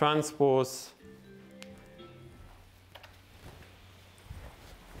transpose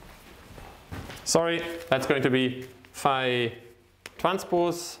that's going to be phi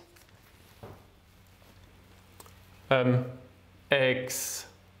transpose x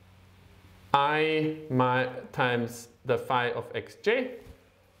I times the phi of xj.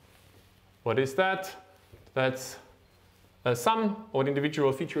 What is that? That's a sum of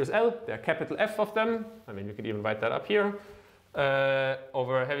individual features L. There are capital F of them. I mean, you could even write that up here.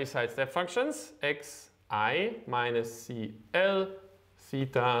 over Heaviside step functions, xi minus cl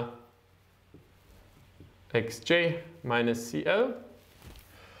theta xj minus cl.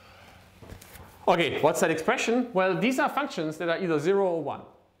 Okay, what's that expression? Well, these are functions that are either 0 or 1.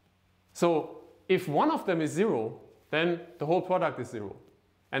 So if one of them is 0, then the whole product is 0.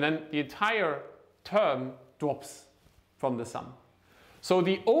 And then the entire term drops from the sum. So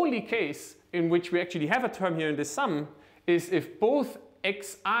the only case in which we actually have a term here in the sum is if both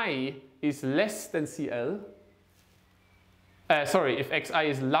xi is less than cl, if xi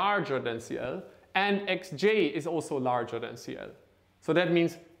is larger than cl, and xj is also larger than cl. So that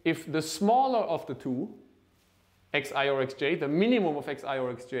means if the smaller of the two, xi or xj, the minimum of xi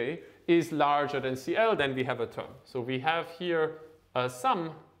or xj is larger than cl, then we have a term. So we have here a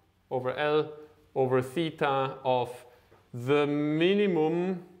sum over L over theta of the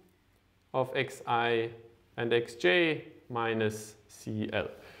minimum of xi and xj minus cl.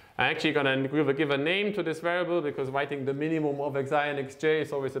 I'm actually going to give a name to this variable because writing the minimum of xi and xj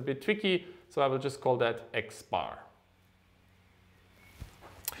is always a bit tricky. So I will just call that x bar.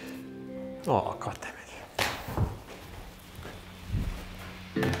 Oh, god damn it.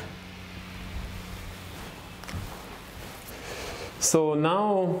 So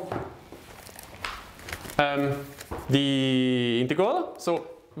now the integral. So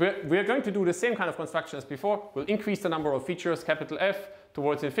we're going to do the same kind of construction as before. We'll increase the number of features, capital F,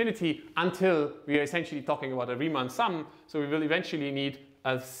 towards infinity until we are essentially talking about a Riemann sum. So we will eventually need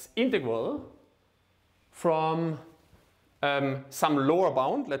an integral from some lower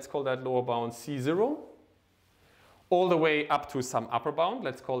bound, let's call that lower bound C0, all the way up to some upper bound,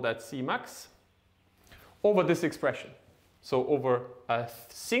 let's call that C max, over this expression. So over a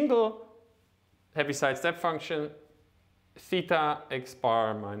single Heaviside step function, theta x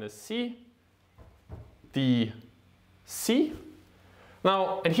bar minus c dc.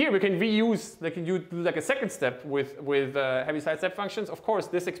 Now, and here we can reuse, do like a second step with Heaviside step functions. Of course,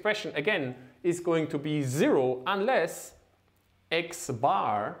 this expression, again, is going to be 0 unless x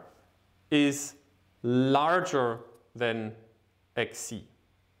bar is larger than xc.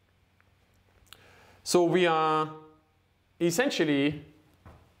 So we are essentially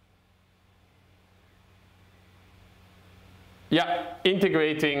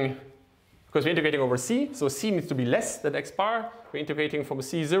integrating, because we're integrating over c, so c needs to be less than x bar. We're integrating from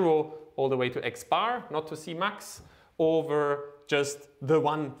c0 all the way to x bar, not to c max, over just the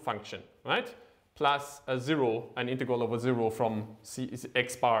one function, right? Plus a 0, an integral over 0 from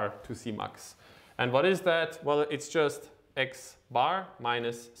x bar to c max. And what is that? Well, it's just x bar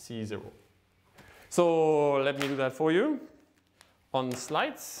minus c0. So let me do that for you on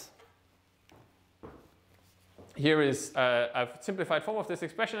slides. Here is a simplified form of this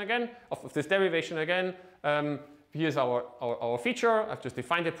expression again, of this derivation again. Here's our feature. I've just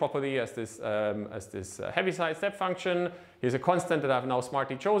defined it properly as this Heaviside step function. Here's a constant that I've now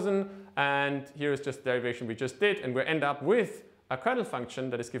smartly chosen. And here is just the derivation we just did. And we end up with a kernel function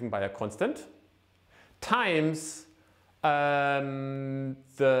that is given by a constant times the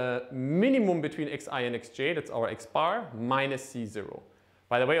minimum between xi and xj, that's our x bar, minus c0.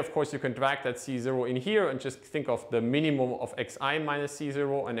 By the way, of course, you can drag that c0 in here and just think of the minimum of xi minus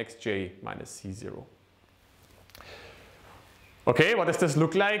c0 and xj minus c0. Okay, what does this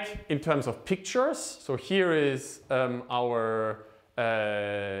look like in terms of pictures? So here is our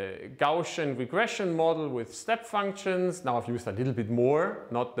Gaussian regression model with step functions. Now I've used a little bit more,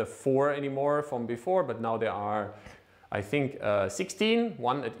 not the 4 anymore from before, but now there are, I think, 16,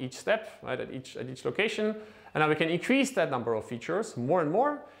 one at each step, right, at each location. And now we can increase that number of features more and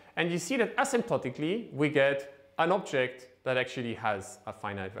more. And you see that asymptotically, we get an object that actually has a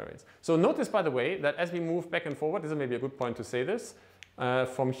finite variance. So notice, by the way, that as we move back and forward, this is maybe a good point to say this,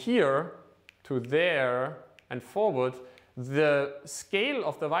 from here to there and forward, the scale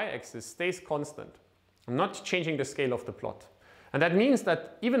of the y-axis stays constant. I'm not changing the scale of the plot. And that means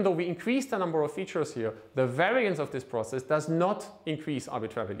that even though we increase the number of features here, the variance of this process does not increase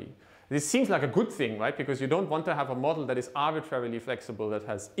arbitrarily. This seems like a good thing, right? Because you don't want to have a model that is arbitrarily flexible, that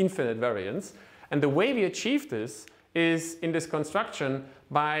has infinite variance. And the way we achieve this is in this construction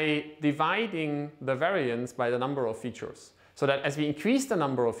by dividing the variance by the number of features. So that as we increase the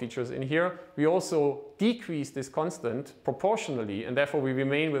number of features in here, we also decrease this constant proportionally, and therefore we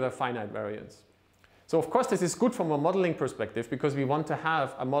remain with a finite variance. So of course this is good from a modeling perspective because we want to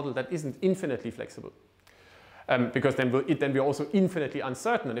have a model that isn't infinitely flexible. Because then we're also infinitely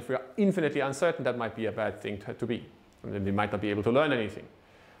uncertain, and if we are infinitely uncertain, that might be a bad thing to be. And then we might not be able to learn anything.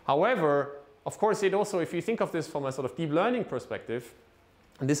 However, of course, it also, if you think of this from a sort of deep learning perspective,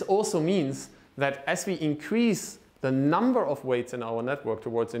 this also means that as we increase the number of weights in our network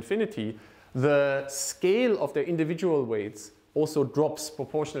towards infinity, the scale of the individual weights also drops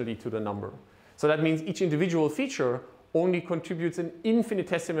proportionally to the number. So that means each individual feature only contributes an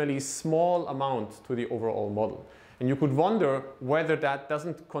infinitesimally small amount to the overall model. And you could wonder whether that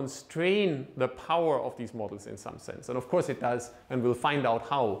doesn't constrain the power of these models in some sense. And of course it does, and we'll find out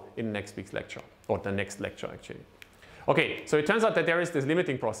how in next week's lecture, or the next lecture actually. Okay, so it turns out that there is this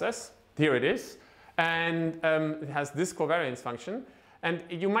limiting process. Here it is. And it has this covariance function. And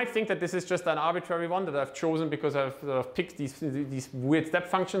you might think that this is just an arbitrary one that I've chosen because I've sort of picked these weird step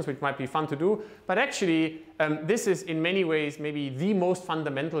functions, which might be fun to do. But actually, this is in many ways maybe the most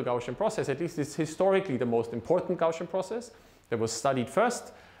fundamental Gaussian process. At least it's historically the most important Gaussian process that was studied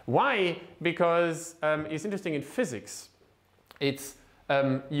first. Why? Because it's interesting in physics. It's,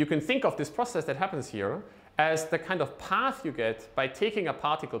 you can think of this process that happens here as the kind of path you get by taking a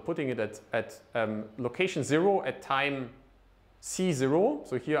particle, putting it at location 0 at time C0,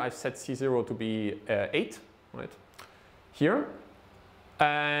 so here I've set C0 to be 8, right, here,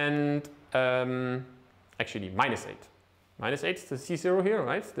 and actually minus 8. Minus 8 is the C0 here,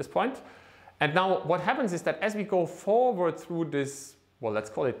 right, this point. And now what happens is that as we go forward through this, well,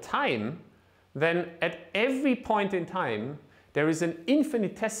 let's call it time, then at every point in time, there is an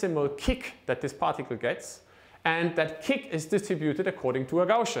infinitesimal kick that this particle gets, and that kick is distributed according to a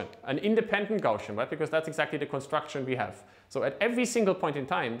Gaussian, an independent Gaussian, right? Because that's exactly the construction we have. So at every single point in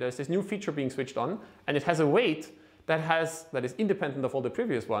time, there's this new feature being switched on, and it has a weight that is independent of all the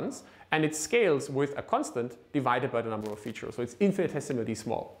previous ones, and it scales with a constant divided by the number of features. So it's infinitesimally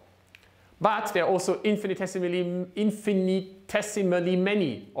small. But there are also infinitesimally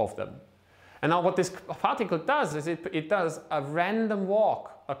many of them. And now what this particle does is it does a random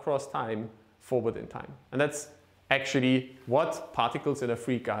walk across time forward in time. And that's actually what particles in a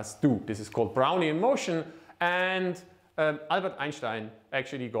free gas do. This is called Brownian motion, and Albert Einstein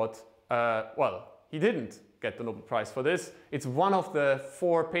actually got, well, he didn't get the Nobel Prize for this. It's one of the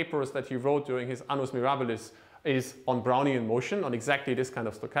 4 papers that he wrote during his Annus Mirabilis is on Brownian motion, on exactly this kind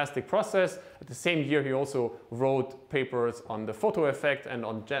of stochastic process. At the same year, he also wrote papers on the photo effect and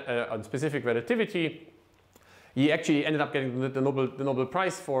on specific relativity. He actually ended up getting the Nobel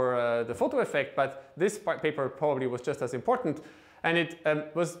Prize for the photo effect, but this paper probably was just as important. And it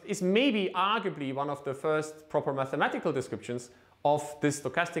is maybe arguably one of the first proper mathematical descriptions of this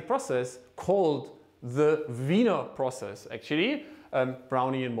stochastic process called the Wiener process, actually,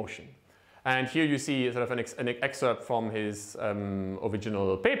 Brownian motion. And here you see sort of an excerpt from his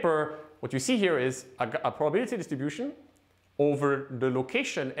original paper. What you see here is a probability distribution over the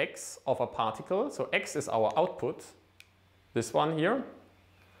location x of a particle. So x is our output, this one here,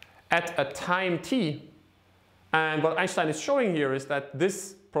 at a time t. And what Einstein is showing here is that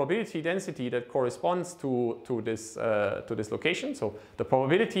this probability density that corresponds to this location, so the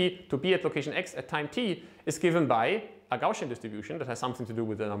probability to be at location x at time t, is given by a Gaussian distribution that has something to do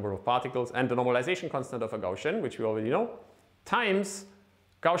with the number of particles and the normalization constant of a Gaussian, which we already know, times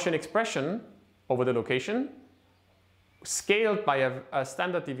Gaussian expression over the location, scaled by a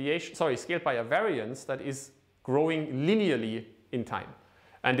standard deviation, scaled by a variance that is growing linearly in time.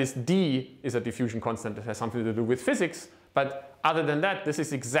 And this d is a diffusion constant that has something to do with physics, but other than that, this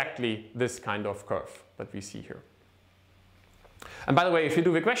is exactly this kind of curve that we see here. And by the way, if you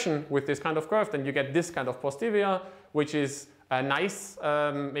do regression with this kind of curve, then you get this kind of posterior, which is a nice,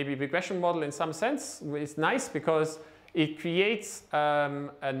 maybe regression model in some sense. It's nice because it creates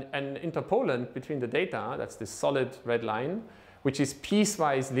an interpolant between the data, that's this solid red line, which is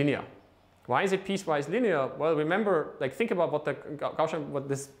piecewise linear. Why is it piecewise linear? Well, remember, like think about what the Gaussian, what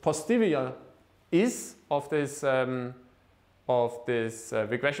this posterior is of this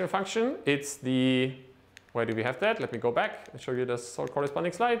regression function. It's the, where do we have that? Let me go back and show you the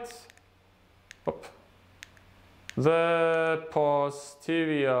corresponding slides. Oop. The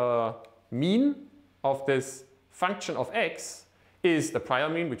posterior mean of this function of x is the prior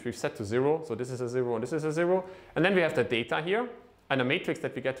mean, which we've set to 0. So this is a 0 and this is a 0. And then we have the data here and a matrix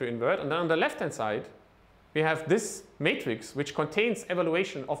that we get to invert. And then on the left-hand side, we have this matrix which contains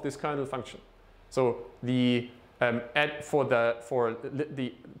evaluation of this kernel function. So the for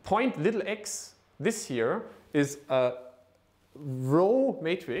the point little x, this here is a row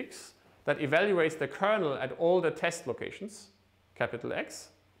matrix that evaluates the kernel at all the test locations, capital X,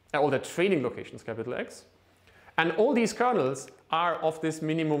 all the training locations, capital X. And all these kernels are of this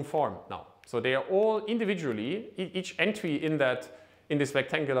minimum form now. So they are all individually, each entry in this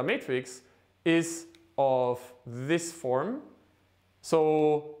rectangular matrix is of this form.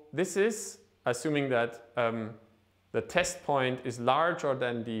 So this is assuming that the test point is larger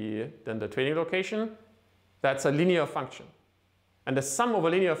than the training location. that's a linear function. And the sum over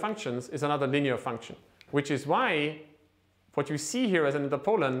linear functions is another linear function, which is why what you see here as an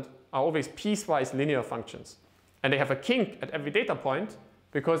interpolant are always piecewise linear functions. And they have a kink at every data point,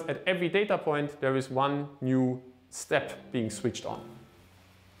 because at every data point there is one new step being switched on.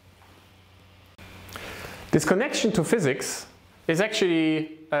 This connection to physics is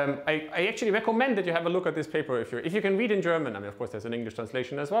actually, I actually recommend that you have a look at this paper if you can read in German. I mean, of course, there's an English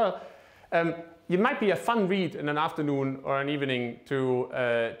translation as well. It might be a fun read in an afternoon or an evening to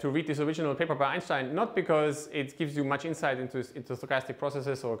read this original paper by Einstein, not because it gives you much insight into stochastic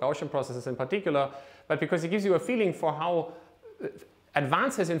processes or Gaussian processes in particular, but because it gives you a feeling for how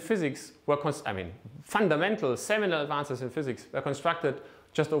advances in physics were, fundamental, seminal advances in physics were constructed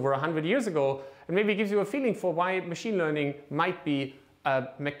just over 100 years ago, and maybe gives you a feeling for why machine learning might be a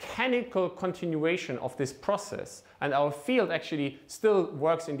mechanical continuation of this process. And our field actually still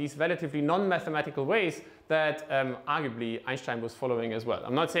works in these relatively non-mathematical ways that arguably Einstein was following as well.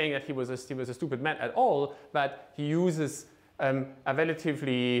 I'm not saying that he was a stupid man at all, but he uses a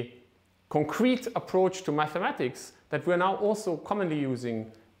relatively concrete approach to mathematics that we're now also commonly using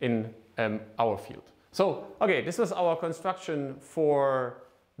in our field. So, okay, this was our construction for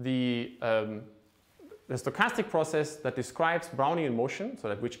the stochastic process that describes Brownian motion, so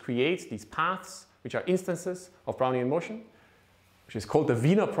that which creates these paths, which are instances of Brownian motion, which is called the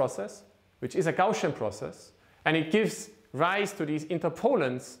Wiener process, which is a Gaussian process, and it gives rise to these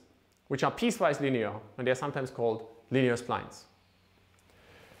interpolants, which are piecewise linear, and they're sometimes called linear splines.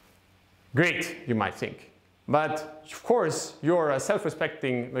 Great, you might think. But of course, you're a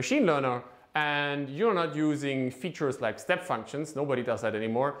self-respecting machine learner, and you're not using features like step functions. Nobody does that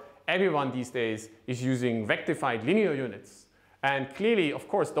anymore. Everyone these days is using rectified linear units. And clearly, of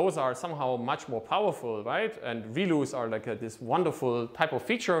course, those are somehow much more powerful, right? And ReLUs are like this wonderful type of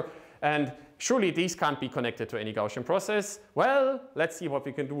feature. And surely these can't be connected to any Gaussian process. Well, let's see what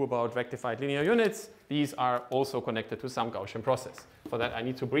we can do about rectified linear units. These are also connected to some Gaussian process. For that, I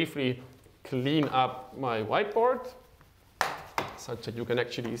need to briefly clean up my whiteboard such that you can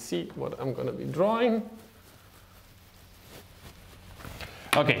actually see what I'm going to be drawing.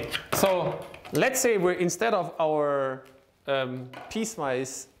 Okay, so let's say we're, instead of our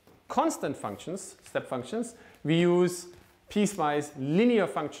piecewise constant functions, step functions, we use piecewise linear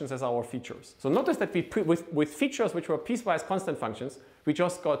functions as our features. So notice that we with features which were piecewise constant functions, we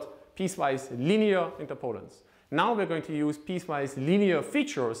just got piecewise linear interpolants. Now we're going to use piecewise linear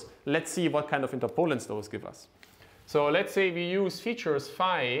features. Let's see what kind of interpolants those give us. So let's say we use features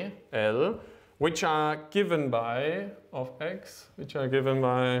phi L, which are given by, of x, which are given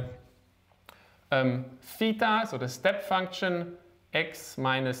by theta, so the step function x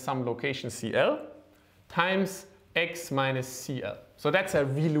minus some location CL, times x minus CL. So that's a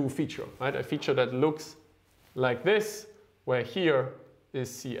ReLU feature, right? A feature that looks like this, where here is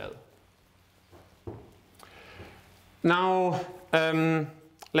CL. Now,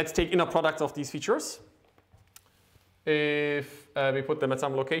 let's take inner products of these features. If we put them at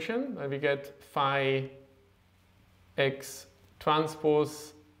some location, we get phi x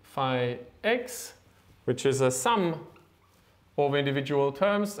transpose phi x, which is a sum over individual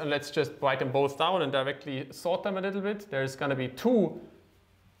terms. And let's just write them both down and directly sort them a little bit. There's going to be two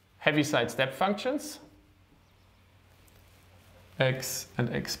heaviside step functions, x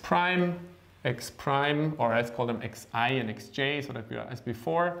and x prime, or let's call them xi and xj, so that we are as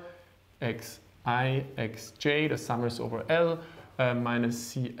before, xi, xj, the sum is over L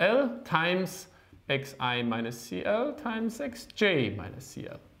minus CL times xi minus CL times xj minus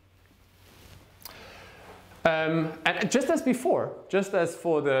CL. And just as before, just as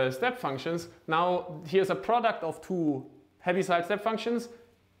for the step functions, now here's a product of two heaviside step functions.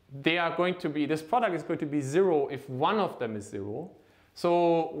 They are going to be, this product is going to be 0 if one of them is 0.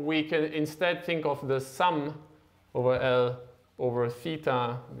 So we can instead think of the sum over L over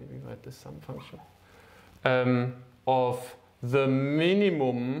theta, maybe write the sum function, of the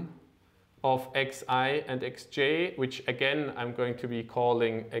minimum of xi and xj, which again I'm going to be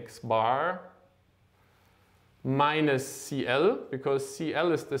calling x bar, minus CL, because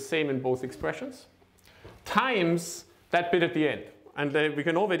CL is the same in both expressions, times that bit at the end. And we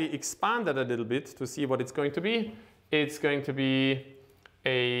can already expand that a little bit to see what it's going to be. It's going to be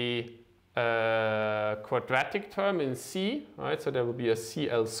a quadratic term in C, right? So there will be a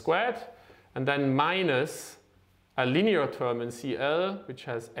CL squared, and then minus a linear term in CL, which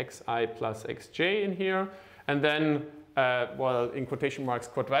has xi plus xj in here, and then, well, in quotation marks,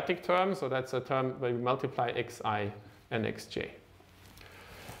 quadratic term. So that's a term where we multiply xi and xj.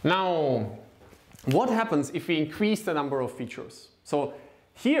 Now, what happens if we increase the number of features? So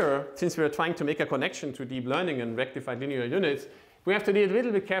here, since we're trying to make a connection to deep learning and rectified linear units, we have to be a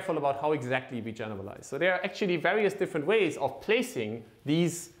little bit careful about how exactly we generalize. So there are actually various different ways of placing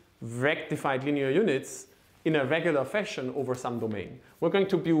these rectified linear units in a regular fashion over some domain. We're going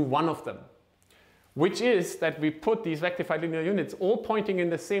to view one of them, which is that we put these rectified linear units all pointing in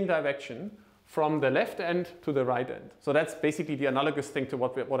the same direction from the left end to the right end. So that's basically the analogous thing to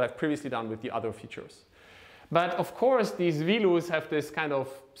what I've previously done with the other features. But of course, these ReLUs have this kind of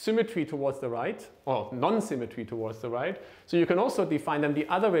symmetry towards the right, or non-symmetry towards the right. So you can also define them the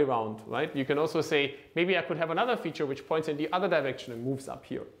other way around, right? You can also say, maybe I could have another feature which points in the other direction and moves up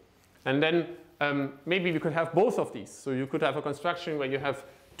here. And then maybe we could have both of these. So you could have a construction where you have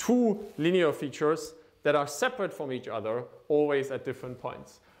two linear features that are separate from each other, always at different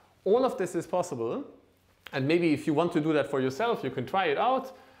points. All of this is possible. And maybe if you want to do that for yourself, you can try it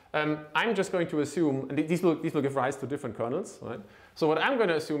out. I'm just going to assume, and these will give rise to different kernels, right? So what I'm going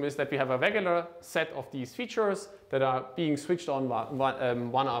to assume is that we have a regular set of these features that are being switched on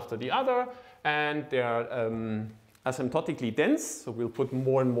one after the other, and they are asymptotically dense. So we'll put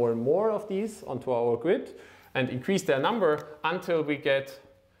more and more and more of these onto our grid and increase their number until we get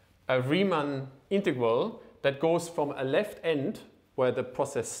a Riemann integral that goes from a left end where the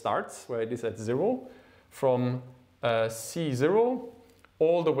process starts, where it is at 0, from C0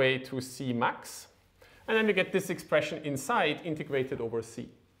 all the way to C max. And then we get this expression inside integrated over C.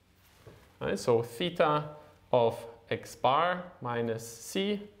 Right, so theta of x bar minus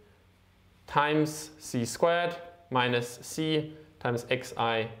C times C squared minus C times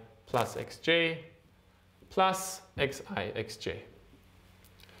xi plus xj plus xi xj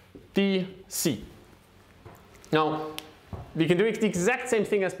dc. Now, we can do the exact same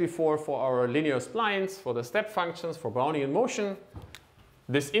thing as before for our linear splines, for the step functions, for Brownian motion.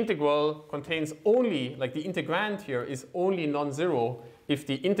 This integral contains only, like the integrand here is only non-zero if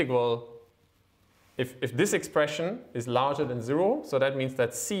the integral, if this expression is larger than 0. So that means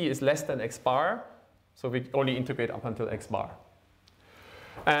that C is less than x bar. So we only integrate up until x bar.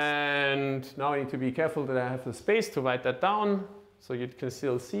 And now I need to be careful that I have the space to write that down so you can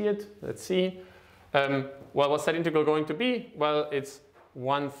still see it. Let's see. Well, what's that integral going to be? Well, it's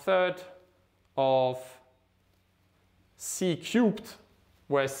 1/3 of C cubed,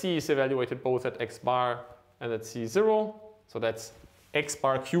 where C is evaluated both at x bar and at C0. So that's x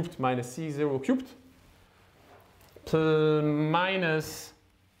bar cubed minus C0 cubed minus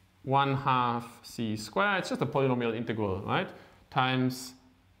 1/2 C squared. It's just a polynomial integral, right? Times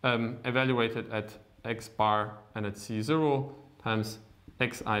evaluated at x bar and at C0 times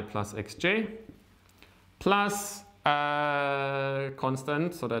xi plus xj plus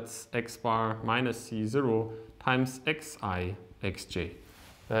constant, so that's x bar minus C0 times xi xj.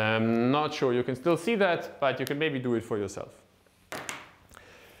 Not sure you can still see that, but you can maybe do it for yourself.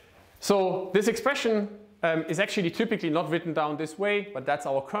 So this expression is actually typically not written down this way, but that's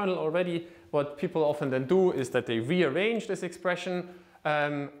our kernel already. What people often then do is that they rearrange this expression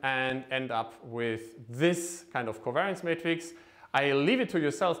and end up with this kind of covariance matrix. I'll leave it to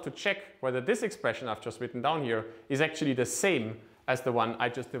yourself to check whether this expression I've just written down here is actually the same as the one I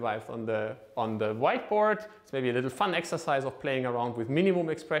just derived on the whiteboard. It's maybe a little fun exercise of playing around with minimum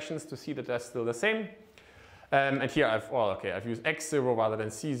expressions to see that they're still the same. And here I've used x0 rather than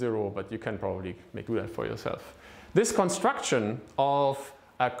c0, but you can probably do that for yourself. This construction of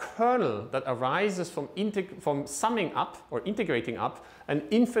a kernel that arises from summing up or integrating up an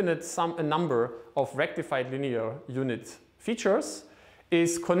infinite number of rectified linear unit features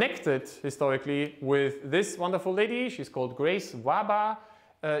is connected historically with this wonderful lady. She's called Grace Waba.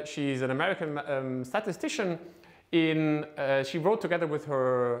 She's an American statistician. She wrote together with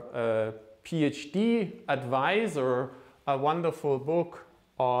her PhD advisor a wonderful book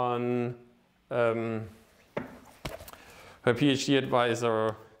on her PhD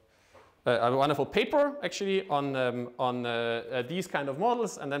advisor, a wonderful paper actually on these kind of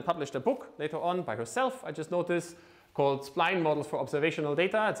models, and then published a book later on by herself, I just noticed, called Spline Models for Observational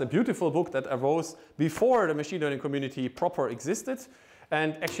Data. It's a beautiful book that arose before the machine learning community proper existed,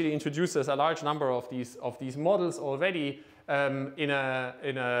 and actually introduces a large number of these models already in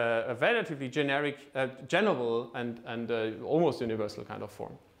a relatively generic, general and almost universal kind of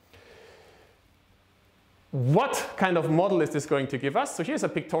form. What kind of model is this going to give us? So here's a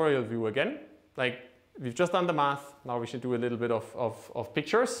pictorial view again. Like, we've just done the math. Now we should do a little bit of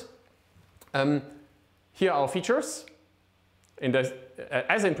pictures. Here are our features.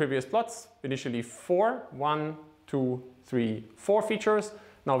 As in previous plots, initially 4, 1, 2, 3, 4 features.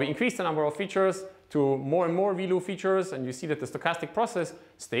 Now we increase the number of features to more and more ReLU features, and you see that the stochastic process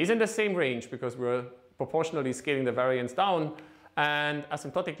stays in the same range because we're proportionally scaling the variance down and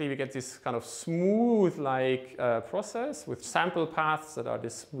asymptotically we get this kind of smooth-like process with sample paths that are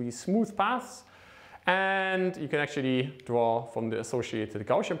these smooth paths. And you can actually draw from the associated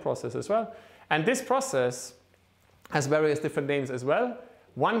Gaussian process as well. And this process has various different names as well.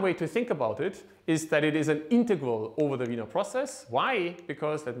 One way to think about it is that it is an integral over the Wiener process. Why?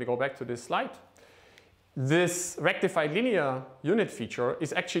 Because, let me go back to this slide. This rectified linear unit feature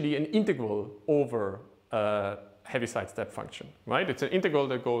is actually an integral over a Heaviside step function, right? It's an integral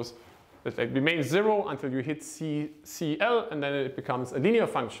that goes, it remains 0 until you hit CL, and then it becomes a linear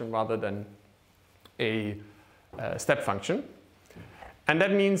function rather than a step function. And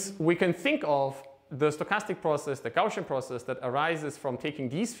that means we can think of the stochastic process, the Gaussian process that arises from taking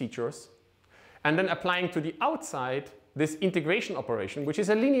these features and then applying to the outside this integration operation, which is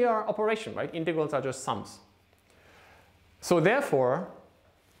a linear operation, right? Integrals are just sums. So therefore,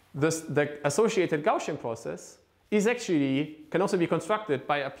 the associated Gaussian process is actually, can also be constructed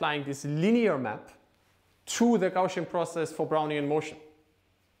by applying this linear map to the Gaussian process for Brownian motion.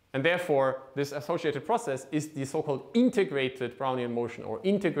 And therefore, this associated process is the so-called integrated Brownian motion or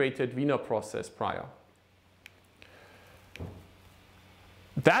integrated Wiener process prior.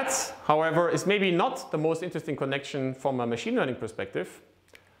 That, however, is maybe not the most interesting connection from a machine learning perspective.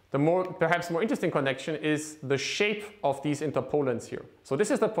 The perhaps more interesting connection is the shape of these interpolants here. So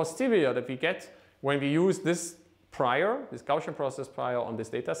this is the posterior that we get when we use this prior, this Gaussian process prior on this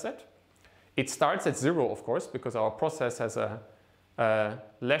data set. It starts at 0, of course, because our process has a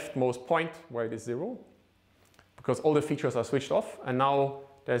leftmost point where it is 0, because all the features are switched off, and now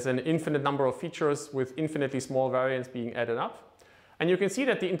there's an infinite number of features with infinitely small variance being added up. And you can see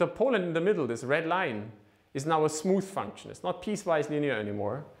that the interpolant in the middle, this red line, is now a smooth function. It's not piecewise linear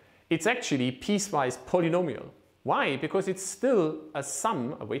anymore. It's actually piecewise polynomial. Why? Because it's still a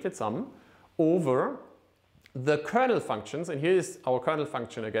sum, a weighted sum, over the kernel functions, and here is our kernel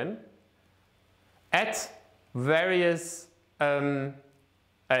function again, at various summed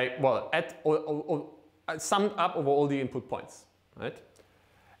up over all the input points, right?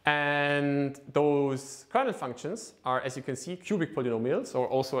 And those kernel functions are, as you can see, cubic polynomials, or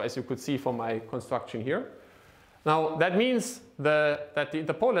also, as you could see from my construction here. Now, that means that the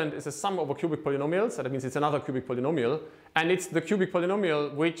interpolant is a sum over cubic polynomials, so that means it's another cubic polynomial, and it's the cubic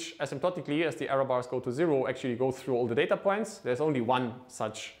polynomial which, asymptotically, as the error bars go to 0, actually goes through all the data points. There's only one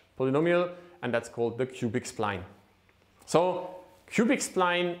such polynomial, and that's called the cubic spline. So, cubic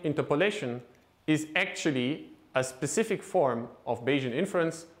spline interpolation is actually a specific form of Bayesian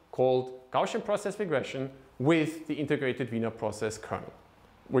inference called Gaussian process regression with the integrated Wiener process kernel,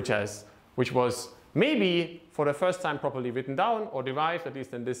 which was maybe for the first time properly written down or derived, at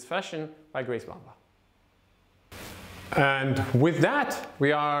least in this fashion, by Grace Wamba. And with that,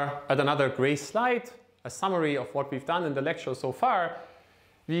 we are at another Grace slide, a summary of what we've done in the lecture so far.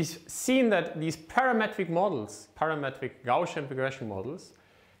 We've seen that these parametric models, parametric Gaussian regression models,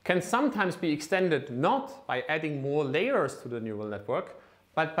 can sometimes be extended not by adding more layers to the neural network,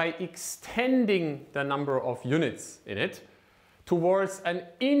 but by extending the number of units in it towards an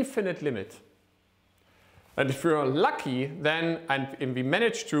infinite limit. And if we're lucky, then, and we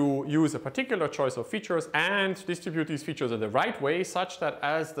manage to use a particular choice of features and distribute these features in the right way, such that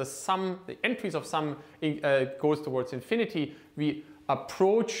as the entries of sum goes towards infinity, we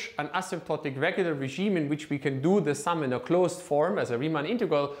approach an asymptotic regular regime in which we can do the sum in a closed form as a Riemann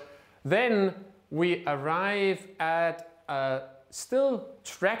integral, then we arrive at a still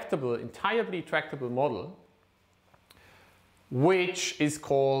tractable, entirely tractable model, which is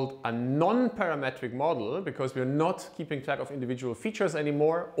called a non-parametric model, because we're not keeping track of individual features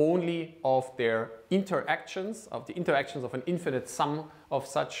anymore, only of their interactions, of the interactions of an infinite sum of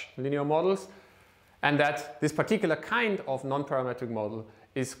such linear models. And that this particular kind of non-parametric model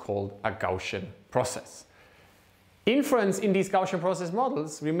is called a Gaussian process. Inference in these Gaussian process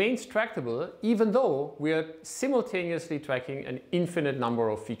models remains tractable even though we are simultaneously tracking an infinite number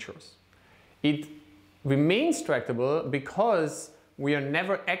of features. It remains tractable because we are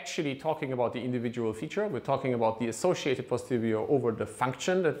never actually talking about the individual feature. We're talking about the associated posterior over the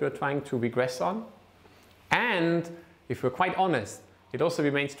function that we're trying to regress on. And if we're quite honest, it also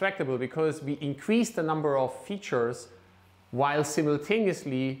remains tractable because we increase the number of features while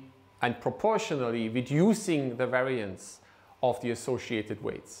simultaneously and proportionally reducing the variance of the associated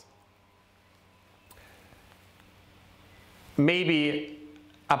weights. Maybe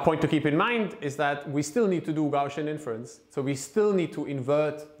a point to keep in mind is that we still need to do Gaussian inference, so we still need to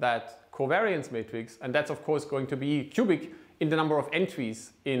invert that covariance matrix, and that's of course going to be cubic in the number of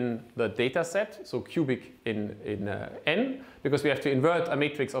entries in the data set, so cubic in n, because we have to invert a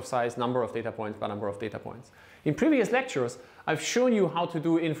matrix of size number of data points by number of data points. In previous lectures, I've shown you how to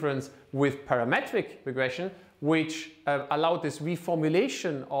do inference with parametric regression, which allowed this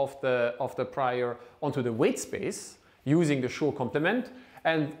reformulation of the prior onto the weight space using the Schur complement.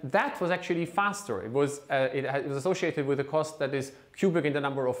 And that was actually faster. It was associated with a cost that is cubic in the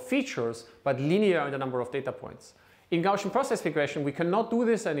number of features, but linear in the number of data points. In Gaussian process regression, we cannot do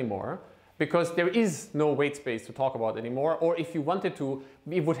this anymore because there is no weight space to talk about anymore. Or if you wanted to,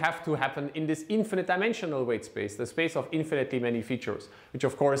 it would have to happen in this infinite dimensional weight space, the space of infinitely many features, which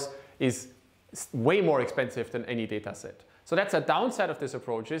of course is way more expensive than any data set. So that's a downside of this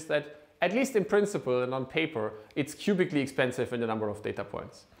approach, is that at least in principle and on paper, it's cubically expensive in the number of data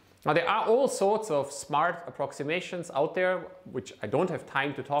points. Now, there are all sorts of smart approximations out there, which I don't have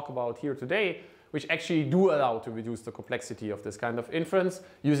time to talk about here today, which actually do allow to reduce the complexity of this kind of inference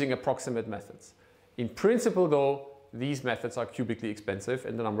using approximate methods. In principle, though, these methods are cubically expensive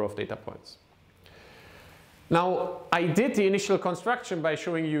in the number of data points. Now, I did the initial construction by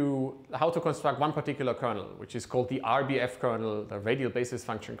showing you how to construct one particular kernel, which is called the RBF kernel, the radial basis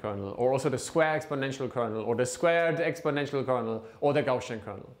function kernel, or also the square exponential kernel, or the squared exponential kernel, or the Gaussian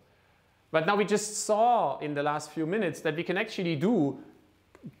kernel. But now we just saw in the last few minutes that we can actually do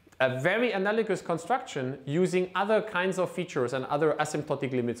a very analogous construction using other kinds of features and other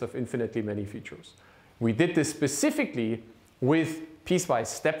asymptotic limits of infinitely many features. We did this specifically with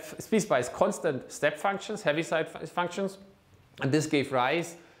piecewise constant step functions, heaviside functions, and this gave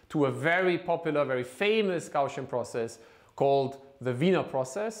rise to a very popular, very famous Gaussian process called the Wiener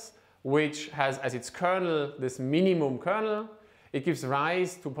process, which has as its kernel this minimum kernel. It gives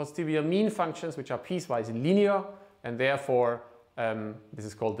rise to posterior mean functions which are piecewise linear, and therefore this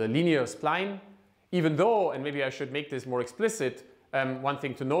is called the linear spline. Even though, and maybe I should make this more explicit, one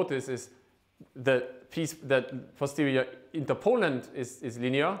thing to notice is the posterior interpolant is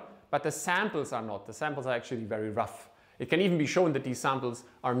linear, but the samples are not. The samples are actually very rough. It can even be shown that these samples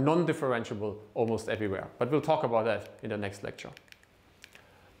are non-differentiable almost everywhere. But we'll talk about that in the next lecture.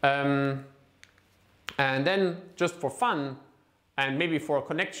 And then, just for fun, and maybe for a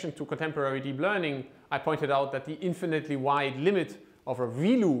connection to contemporary deep learning, I pointed out that the infinitely wide limit of a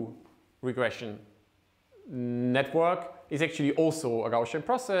ReLU regression network is actually also a Gaussian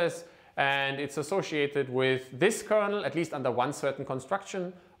process, and it's associated with this kernel, at least under one certain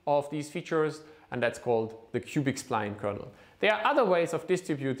construction of these features, and that's called the cubic spline kernel. There are other ways of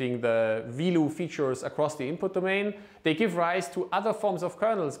distributing the ReLU features across the input domain. They give rise to other forms of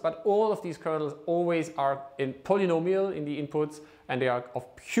kernels, but all of these kernels always are in polynomial in the inputs, and they are of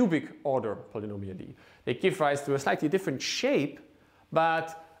cubic order polynomially. They give rise to a slightly different shape,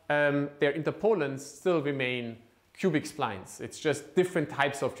 but their interpolants still remain cubic splines. It's just different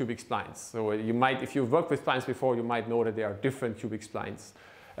types of cubic splines. So you might, if you've worked with splines before, you might know that there are different cubic splines,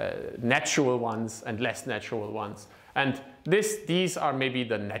 natural ones and less natural ones. And these are maybe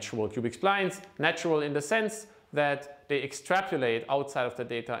the natural cubic splines, natural in the sense that they extrapolate outside of the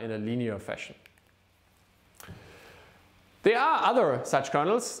data in a linear fashion. There are other such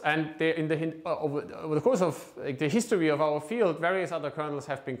kernels, and over the course of the history of our field, various other kernels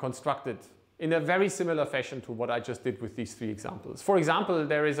have been constructed in a very similar fashion to what I just did with these three examples. For example,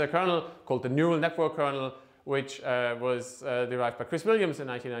 there is a kernel called the neural network kernel, which was derived by Chris Williams in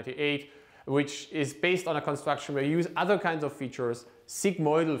 1998, which is based on a construction where you use other kinds of features,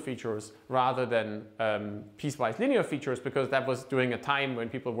 sigmoidal features, rather than piecewise linear features, because that was during a time when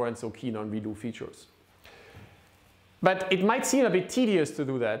people weren't so keen on ReLU features. But it might seem a bit tedious to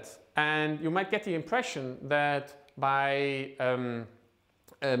do that, and you might get the impression that by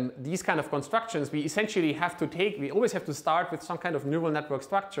these kind of constructions, we essentially have to we always have to start with some kind of neural network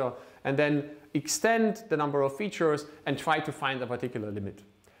structure and then extend the number of features and try to find a particular limit.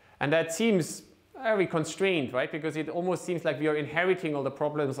 And that seems very constrained, right? Because it almost seems like we are inheriting all the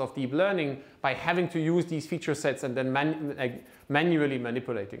problems of deep learning by having to use these feature sets and then manually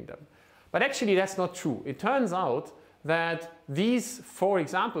manipulating them. But actually, that's not true. It turns out that these four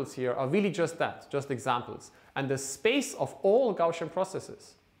examples here are really just that, just examples. And the space of all Gaussian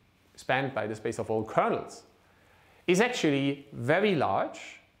processes, spanned by the space of all kernels, is actually very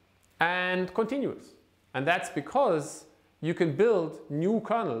large and continuous. And that's because you can build new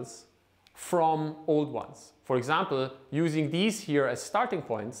kernels from old ones. For example, using these here as starting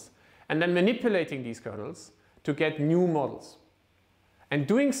points and then manipulating these kernels to get new models. And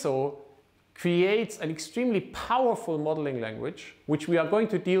doing so creates an extremely powerful modeling language, which we are going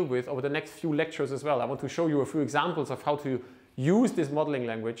to deal with over the next few lectures as well. I want to show you a few examples of how to use this modeling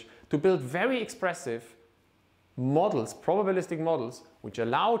language to build very expressive models, probabilistic models, which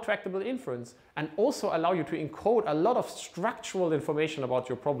allow tractable inference and also allow you to encode a lot of structural information about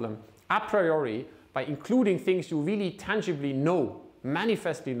your problem a priori by including things you really tangibly know,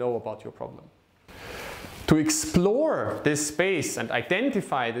 manifestly know about your problem. To explore this space and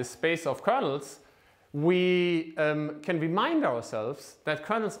identify this space of kernels, we can remind ourselves that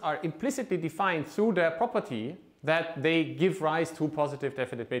kernels are implicitly defined through their property that they give rise to positive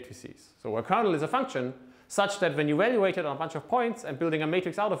definite matrices. So a kernel is a function such that when you evaluate it on a bunch of points and building a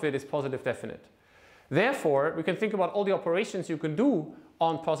matrix out of it is positive definite. Therefore, we can think about all the operations you can do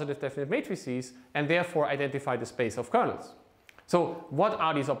on positive definite matrices and therefore identify the space of kernels. So what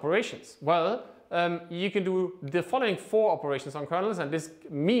are these operations? Well, you can do the following 4 operations on kernels, and this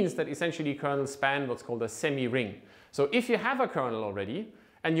means that essentially kernels span what's called a semi-ring. So if you have a kernel already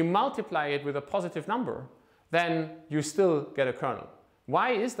and you multiply it with a positive number, then you still get a kernel.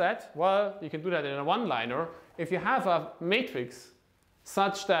 Why is that? Well, you can do that in a one-liner. If you have a matrix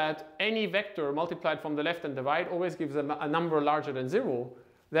such that any vector multiplied from the left and the right always gives a number larger than 0,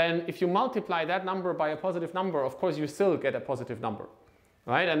 then if you multiply that number by a positive number, of course you still get a positive number.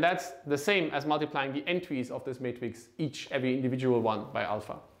 Right? And that's the same as multiplying the entries of this matrix, every individual one, by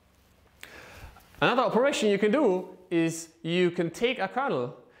alpha. Another operation you can do is you can take a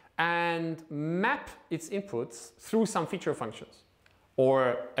kernel and map its inputs through some feature functions.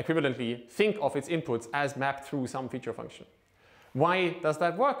 Or equivalently, think of its inputs as mapped through some feature function. Why does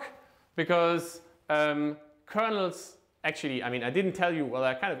that work? Because kernels, actually, I mean, I didn't tell you, well,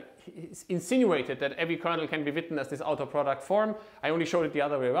 I kind of insinuated that every kernel can be written as this outer product form. I only showed it the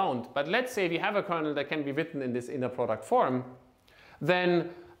other way around. But let's say we have a kernel that can be written in this inner product form, then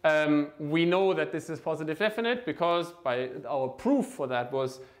we know that this is positive definite because our proof for that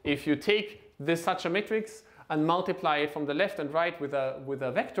was if you take such a matrix and multiply it from the left and right with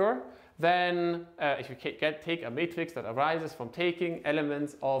a vector, then if you take a matrix that arises from taking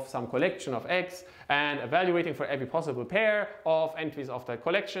elements of some collection of X and evaluating for every possible pair of entries of that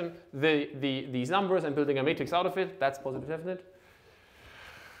collection these numbers and building a matrix out of it, that's positive definite.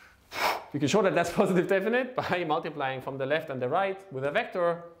 You can show that that's positive definite by multiplying from the left and the right with a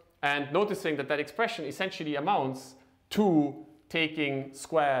vector and noticing that that expression essentially amounts to taking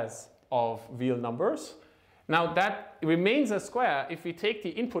squares of real numbers. Now that remains a square if we take the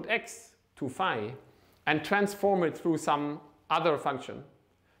input x to phi and transform it through some other function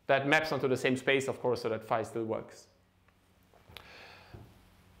that maps onto the same space, of course, so that phi still works.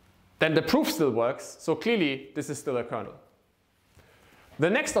 Then the proof still works, so clearly this is still a kernel. The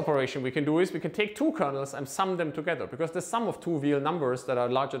next operation we can do is we can take 2 kernels and sum them together because the sum of 2 real numbers that are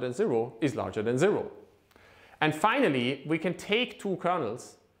larger than 0 is larger than 0. And finally, we can take 2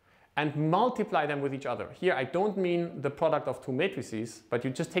 kernels and multiply them with each other. Here I don't mean the product of 2 matrices, but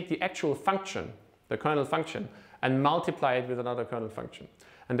you just take the actual function, the kernel function, and multiply it with another kernel function.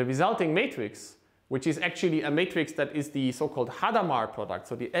 And the resulting matrix, which is actually a matrix that is the so-called Hadamard product,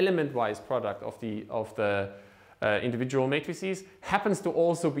 so the element-wise product of the individual matrices, happens to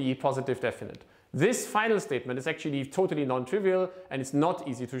also be positive definite. This final statement is actually totally non-trivial and it's not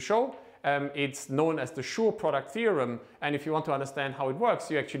easy to show. It's known as the Schur product theorem, and if you want to understand how it works,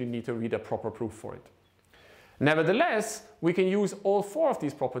 you actually need to read a proper proof for it. Nevertheless, we can use all 4 of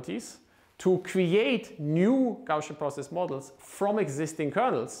these properties to create new Gaussian process models from existing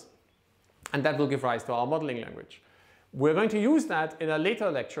kernels, and that will give rise to our modeling language. We're going to use that in a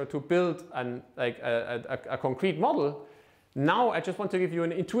later lecture to build a concrete model. Now I just want to give you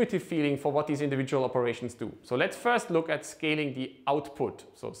an intuitive feeling for what these individual operations do. So let's first look at scaling the output,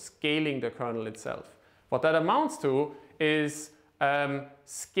 so scaling the kernel itself. What that amounts to is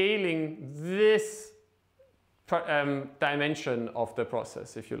scaling this dimension of the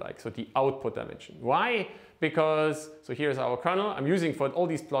process, if you like, so the output dimension. Why? Because, so here's our kernel. I'm using, for all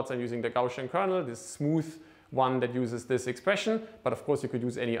these plots, I'm using the Gaussian kernel, this smooth one that uses this expression, but of course you could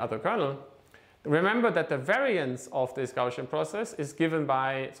use any other kernel. Remember that the variance of this Gaussian process is given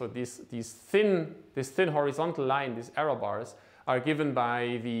by, so this thin horizontal line, these error bars, are given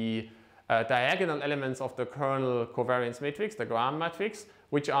by the diagonal elements of the kernel covariance matrix, the Graham matrix,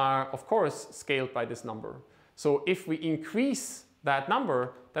 which are, of course, scaled by this number. So if we increase that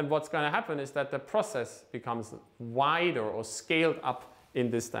number, then what's going to happen is that the process becomes wider or scaled up in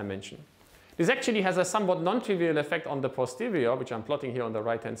this dimension. This actually has a somewhat non-trivial effect on the posterior, which I'm plotting here on the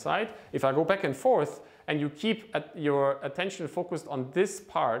right-hand side. If I go back and forth and you keep your attention focused on this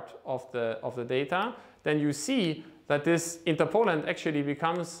part of the data, then you see that this interpolant actually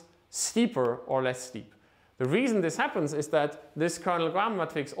becomes steeper or less steep. The reason this happens is that this kernel Graham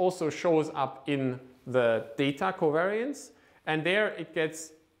matrix also shows up in the data covariance, and there it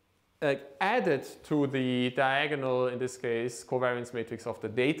gets added to the diagonal, in this case, covariance matrix of the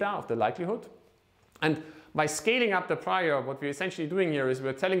data, of the likelihood. And by scaling up the prior, what we're essentially doing here is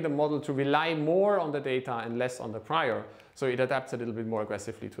we're telling the model to rely more on the data and less on the prior, so it adapts a little bit more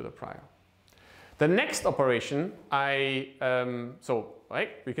aggressively to the prior. The next operation, we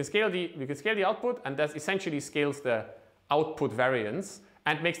can scale the output, and that essentially scales the output variance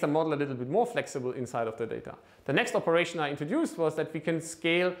and makes the model a little bit more flexible inside of the data. The next operation I introduced was that we can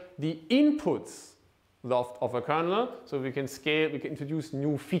scale the inputs of a kernel, so we can introduce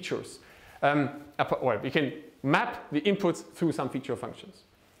new features. We can map the inputs through some feature functions.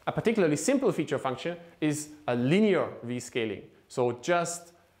 A particularly simple feature function is a linear v-scaling. So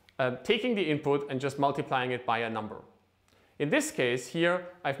just taking the input and just multiplying it by a number. In this case here,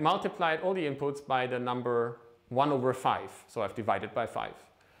 I've multiplied all the inputs by the number 1 over 5. So I've divided by 5.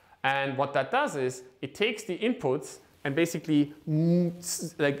 And what that does is it takes the inputs and basically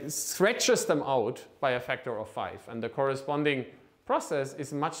stretches them out by a factor of 5. And the corresponding process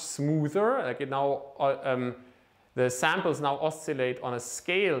is much smoother. Like it now, the samples now oscillate on a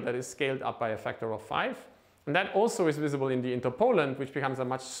scale that is scaled up by a factor of 5. And that also is visible in the interpolant, which becomes a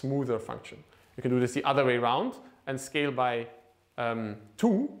much smoother function. You can do this the other way around and scale by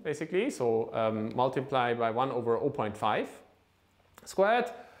 2, basically. So multiply by 1 over 0.5 squared.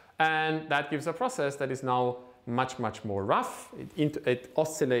 And that gives a process that is now much, much more rough. It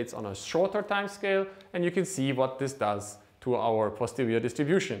oscillates on a shorter time scale. And you can see what this does to our posterior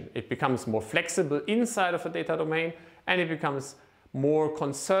distribution. It becomes more flexible inside of a data domain, and it becomes more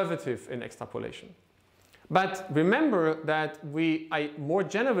conservative in extrapolation. But remember that I more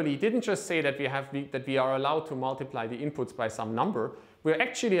generally didn't just say that we are allowed to multiply the inputs by some number. We're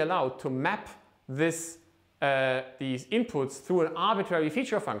actually allowed to map these inputs through an arbitrary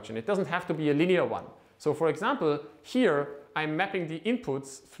feature function. It doesn't have to be a linear one. So for example, here I'm mapping the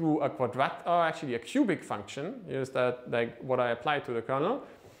inputs through a a cubic function. Here's what I applied to the kernel.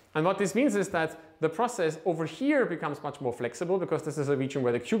 And what this means is that the process over here becomes much more flexible because this is a region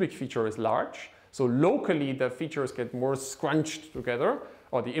where the cubic feature is large. So locally the features get more scrunched together,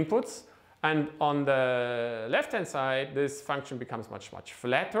 or the inputs. And on the left-hand side, this function becomes much, much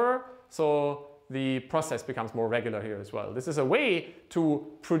flatter. So the process becomes more regular here as well. This is a way to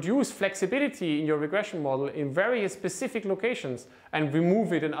produce flexibility in your regression model in very specific locations and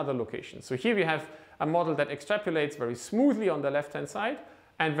remove it in other locations. So here we have a model that extrapolates very smoothly on the left-hand side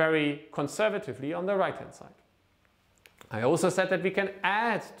and very conservatively on the right-hand side. I also said that we can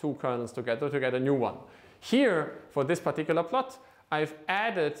add two kernels together to get a new one. Here, for this particular plot, I've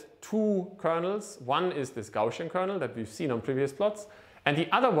added two kernels. One is this Gaussian kernel that we've seen on previous plots. And the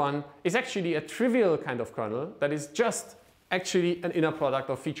other one is actually a trivial kind of kernel that is just actually an inner product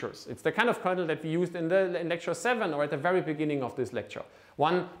of features. It's the kind of kernel that we used in lecture 7 or at the very beginning of this lecture.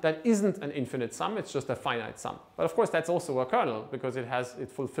 One that isn't an infinite sum, it's just a finite sum. But of course that's also a kernel because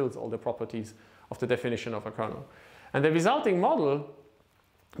it fulfills all the properties of the definition of a kernel. And the resulting model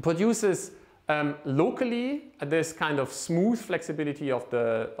produces locally this kind of smooth flexibility of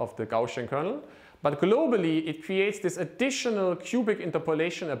the Gaussian kernel. But globally, it creates this additional cubic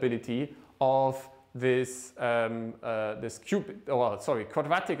interpolation ability of this, quadratic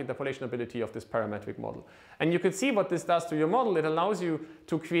interpolation ability of this parametric model. And you can see what this does to your model. It allows you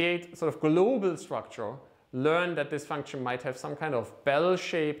to create sort of global structure, learn that this function might have some kind of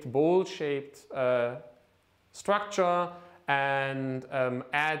bell-shaped, bowl-shaped structure, and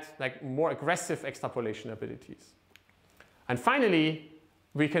add like more aggressive extrapolation abilities. And finally,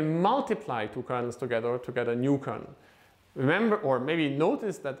 we can multiply two kernels together to get a new kernel. Remember, or maybe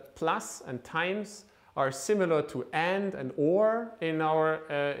notice that plus and times are similar to and or in our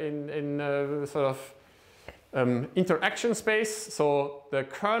interaction space. So the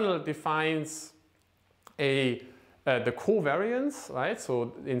kernel defines the covariance, right?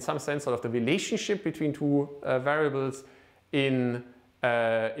 So in some sense, sort of the relationship between two variables in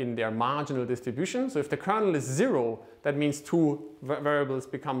their marginal distribution. So if the kernel is 0, that means two variables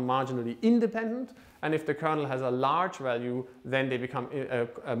become marginally independent. And if the kernel has a large value, then they become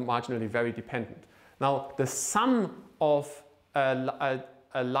marginally very dependent. Now, the sum of a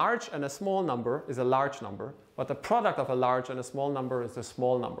large and a small number is a large number, but the product of a large and a small number is a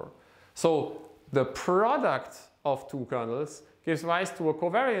small number. So the product of two kernels gives rise to a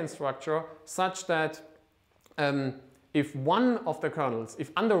covariance structure such that if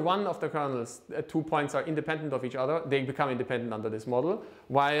under one of the kernels, 2 points are independent of each other, they become independent under this model,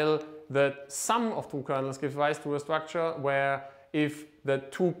 while the sum of two kernels gives rise to a structure where if the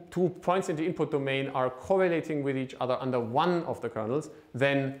two points in the input domain are correlating with each other under one of the kernels,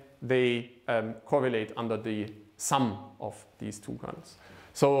 then they correlate under the sum of these two kernels.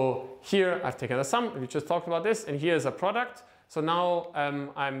 So here I've taken a sum, we just talked about this, and here is a product. So now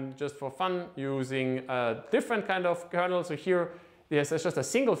I'm just for fun using a different kind of kernel. So here there's just a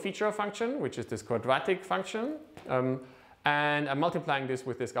single feature function, which is this quadratic function. And I'm multiplying this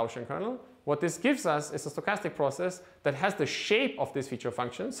with this Gaussian kernel. What this gives us is a stochastic process that has the shape of this feature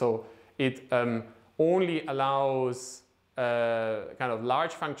function. So it only allows kind of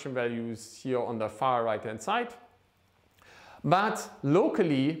large function values here on the far right hand side, but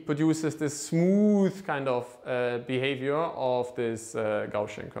locally produces this smooth kind of behavior of this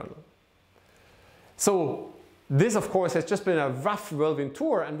Gaussian kernel. So this, of course, has just been a rough whirlwind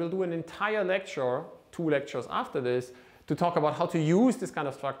tour, and we'll do an entire lecture, 2 lectures after this, to talk about how to use this kind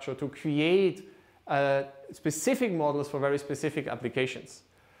of structure to create specific models for very specific applications.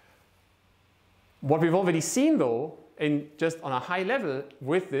 What we've already seen, though, just on a high level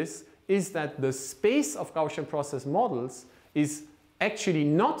with this, is that the space of Gaussian process models is actually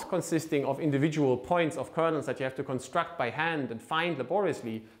not consisting of individual points of kernels that you have to construct by hand and find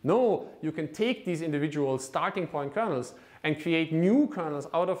laboriously. No, you can take these individual starting point kernels and create new kernels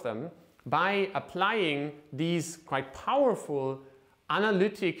out of them by applying these quite powerful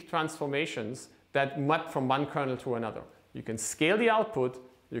analytic transformations that map from one kernel to another. You can scale the output,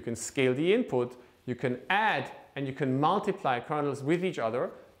 you can scale the input, you can add and you can multiply kernels with each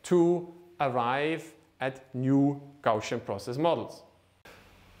other to arrive at new Gaussian process models.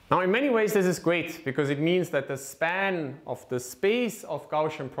 Now, in many ways this is great because it means that the span of the space of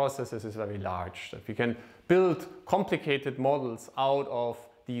Gaussian processes is very large, that we can build complicated models out of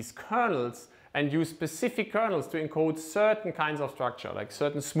these kernels and use specific kernels to encode certain kinds of structure, like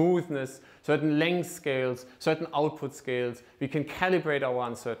certain smoothness, certain length scales, certain output scales. We can calibrate our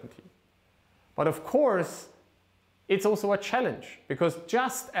uncertainty. But of course, it's also a challenge, because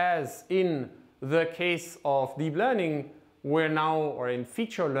just as in the case of deep learning, we're now, or in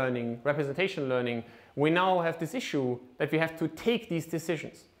feature learning, representation learning, we now have this issue that we have to take these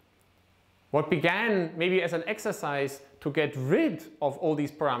decisions. What began maybe as an exercise to get rid of all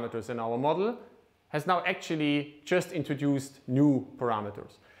these parameters in our model has now actually just introduced new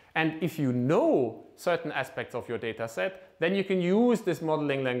parameters. And if you know certain aspects of your data set, then you can use this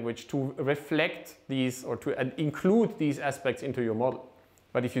modeling language to reflect these or to include these aspects into your model.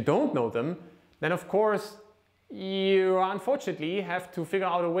 But if you don't know them, then of course you unfortunately have to figure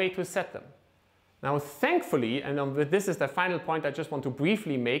out a way to set them. Now thankfully, and this is the final point I just want to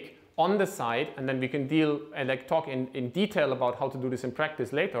briefly make on the side, and then we can deal and talk in detail about how to do this in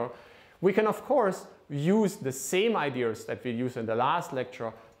practice later. We can of course use the same ideas that we used in the last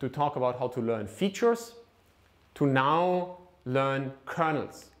lecture to talk about how to learn features, to now learn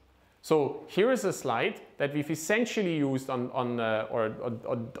kernels. So here is a slide that we've essentially used on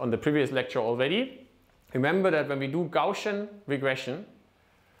the previous lecture already. Remember that when we do Gaussian regression,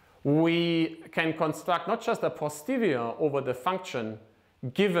 we can construct not just a posterior over the function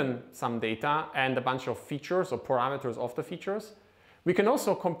given some data and a bunch of features or parameters of the features. We can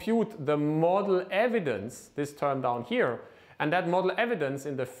also compute the model evidence, this term down here, and that model evidence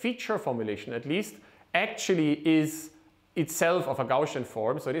in the feature formulation at least actually is itself of a Gaussian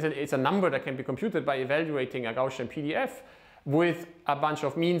form. So it's a number that can be computed by evaluating a Gaussian PDF with a bunch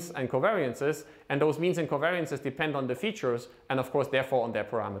of means and covariances, and those means and covariances depend on the features and of course therefore on their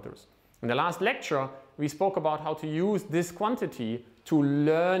parameters. In the last lecture we spoke about how to use this quantity to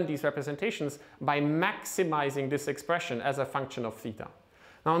learn these representations by maximizing this expression as a function of theta.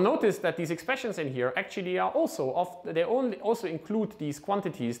 Now notice that these expressions in here actually are also they also include these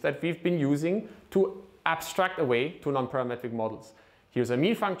quantities that we've been using to abstract away to non-parametric models. Here's a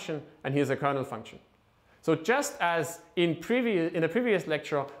mean function and here's a kernel function. So just as in the previous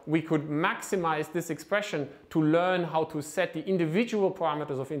lecture we could maximize this expression to learn how to set the individual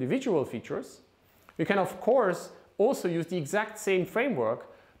parameters of individual features, we can of course also use the exact same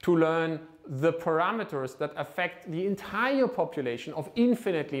framework to learn the parameters that affect the entire population of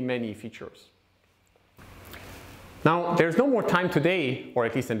infinitely many features. Now, there's no more time today, or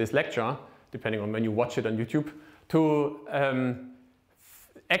at least in this lecture, depending on when you watch it on YouTube, to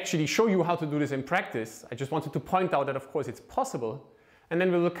actually show you how to do this in practice. I just wanted to point out that, of course, it's possible. And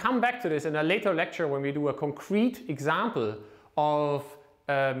then we will come back to this in a later lecture when we do a concrete example of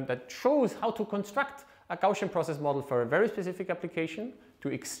that shows how to construct a Gaussian process model for a very specific application, to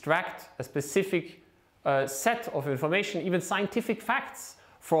extract a specific set of information, even scientific facts,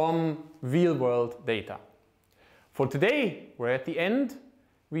 from real-world data. For today, we're at the end.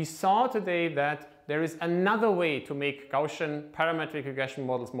 We saw today that there is another way to make Gaussian parametric regression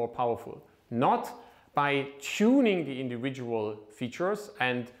models more powerful, not by tuning the individual features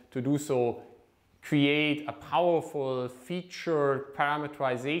and to do so create a powerful feature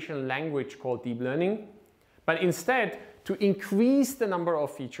parameterization language called deep learning, but instead to increase the number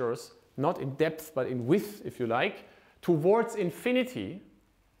of features, not in depth but in width, if you like, towards infinity,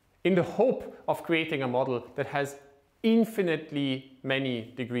 in the hope of creating a model that has infinitely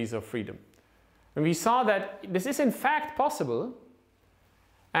many degrees of freedom. And we saw that this is in fact possible,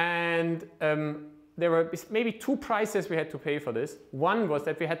 and there were maybe two prices we had to pay for this. One was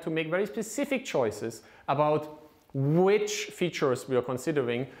that we had to make very specific choices about which features we are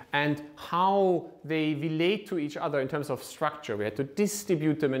considering and how they relate to each other in terms of structure. We had to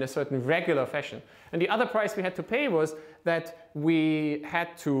distribute them in a certain regular fashion. And the other price we had to pay was that we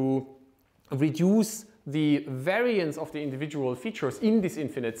had to reduce the variance of the individual features in this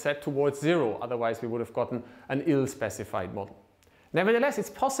infinite set towards 0. Otherwise, we would have gotten an ill-specified model. Nevertheless, it's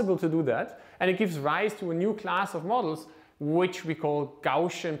possible to do that, and it gives rise to a new class of models which we call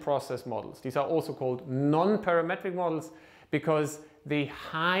Gaussian process models. These are also called non-parametric models because they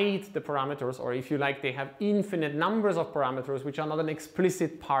hide the parameters, or if you like, they have infinite numbers of parameters which are not an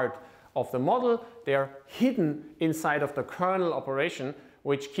explicit part of the model. They are hidden inside of the kernel operation,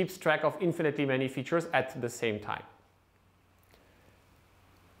 which keeps track of infinitely many features at the same time.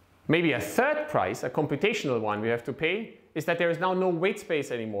 Maybe a third price, a computational one we have to pay, is that there is now no weight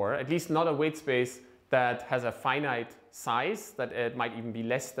space anymore, at least not a weight space that has a finite size, that it might even be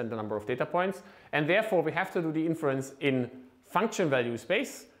less than the number of data points. And therefore, we have to do the inference in function value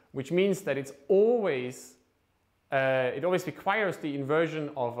space, which means that it always requires the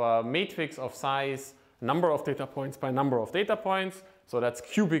inversion of a matrix of size, number of data points by number of data points. So that's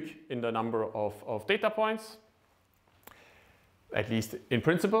cubic in the number of data points, at least in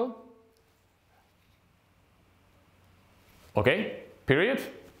principle. Okay, period.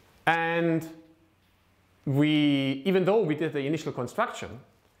 And even though we did the initial construction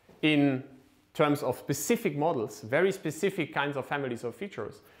in terms of specific models, very specific kinds of families of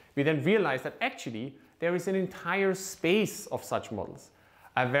features, we then realized that actually there is an entire space of such models,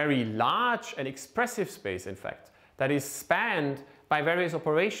 a very large and expressive space, in fact, that is spanned by various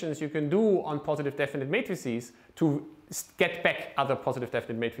operations you can do on positive definite matrices to get back other positive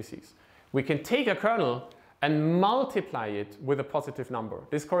definite matrices. We can take a kernel and multiply it with a positive number.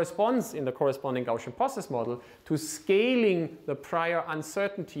 This corresponds in the corresponding Gaussian process model to scaling the prior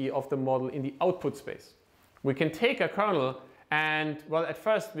uncertainty of the model in the output space. We can take a kernel and, well, at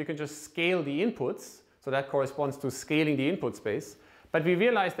first we can just scale the inputs, so that corresponds to scaling the input space. But we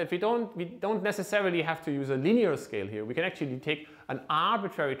realize that we don't necessarily have to use a linear scale here. We can actually take an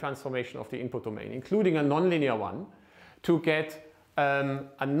arbitrary transformation of the input domain, including a nonlinear one, to get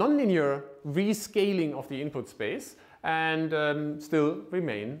a nonlinear rescaling of the input space and still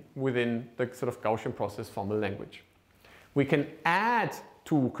remain within the sort of Gaussian process formal language. We can add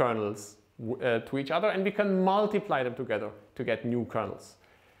two kernels to each other, and we can multiply them together to get new kernels.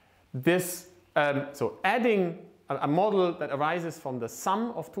 So adding a model that arises from the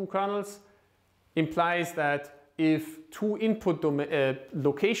sum of two kernels implies that if two input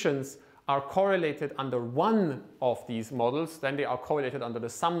locations are correlated under one of these models, then they are correlated under the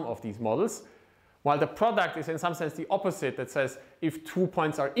sum of these models, while the product is in some sense the opposite, that says if 2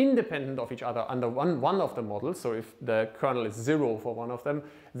 points are independent of each other under one of the models, so if the kernel is 0 for one of them,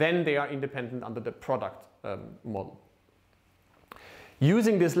 then they are independent under the product model.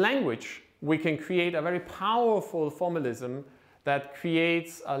 Using this language, we can create a very powerful formalism that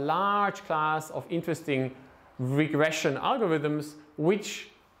creates a large class of interesting regression algorithms which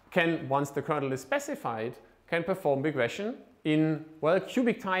can, once the kernel is specified, can perform regression in, well,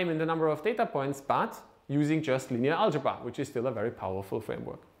 cubic time in the number of data points, but using just linear algebra, which is still a very powerful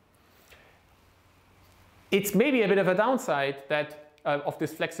framework. It's maybe a bit of a downside that of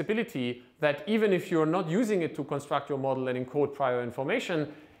this flexibility, that even if you're not using it to construct your model and encode prior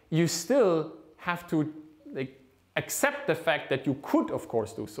information, you still have to accept the fact that you could, of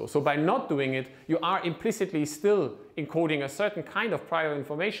course, do so. So by not doing it, you are implicitly still encoding a certain kind of prior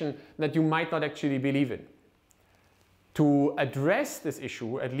information that you might not actually believe in. To address this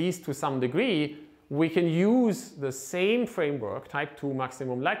issue, at least to some degree, we can use the same framework, type 2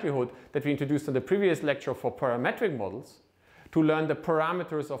 maximum likelihood, that we introduced in the previous lecture for parametric models, to learn the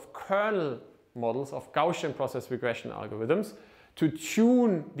parameters of kernel models of Gaussian process regression algorithms, to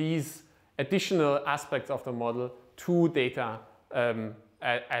tune these additional aspects of the model to data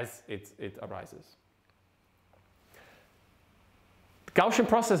as it arises. Gaussian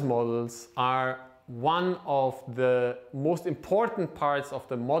process models are one of the most important parts of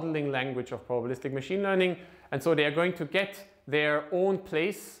the modeling language of probabilistic machine learning, and so they are going to get their own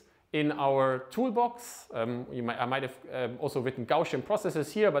place in our toolbox. I might have also written Gaussian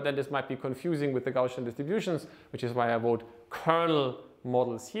processes here, but then this might be confusing with the Gaussian distributions, which is why I wrote kernel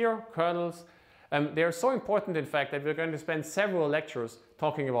models here, kernels. They are so important, in fact, that we're going to spend several lectures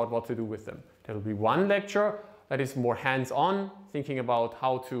talking about what to do with them. There will be one lecture that is more hands-on, thinking about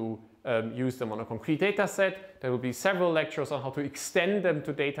how to use them on a concrete data set. There will be several lectures on how to extend them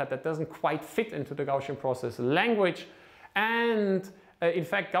to data that doesn't quite fit into the Gaussian process language. And in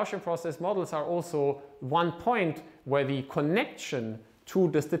fact, Gaussian process models are also one point where the connection to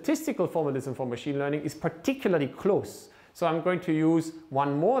the statistical formalism for machine learning is particularly close. So I'm going to use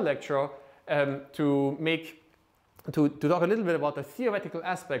one more lecture to talk a little bit about the theoretical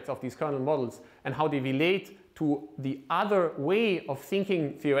aspects of these kernel models and how they relate to the other way of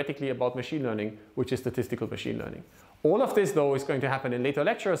thinking theoretically about machine learning, which is statistical machine learning. All of this, though, is going to happen in later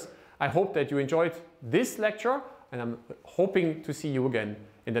lectures. I hope that you enjoyed this lecture, and I'm hoping to see you again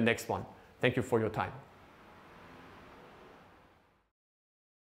in the next one. Thank you for your time.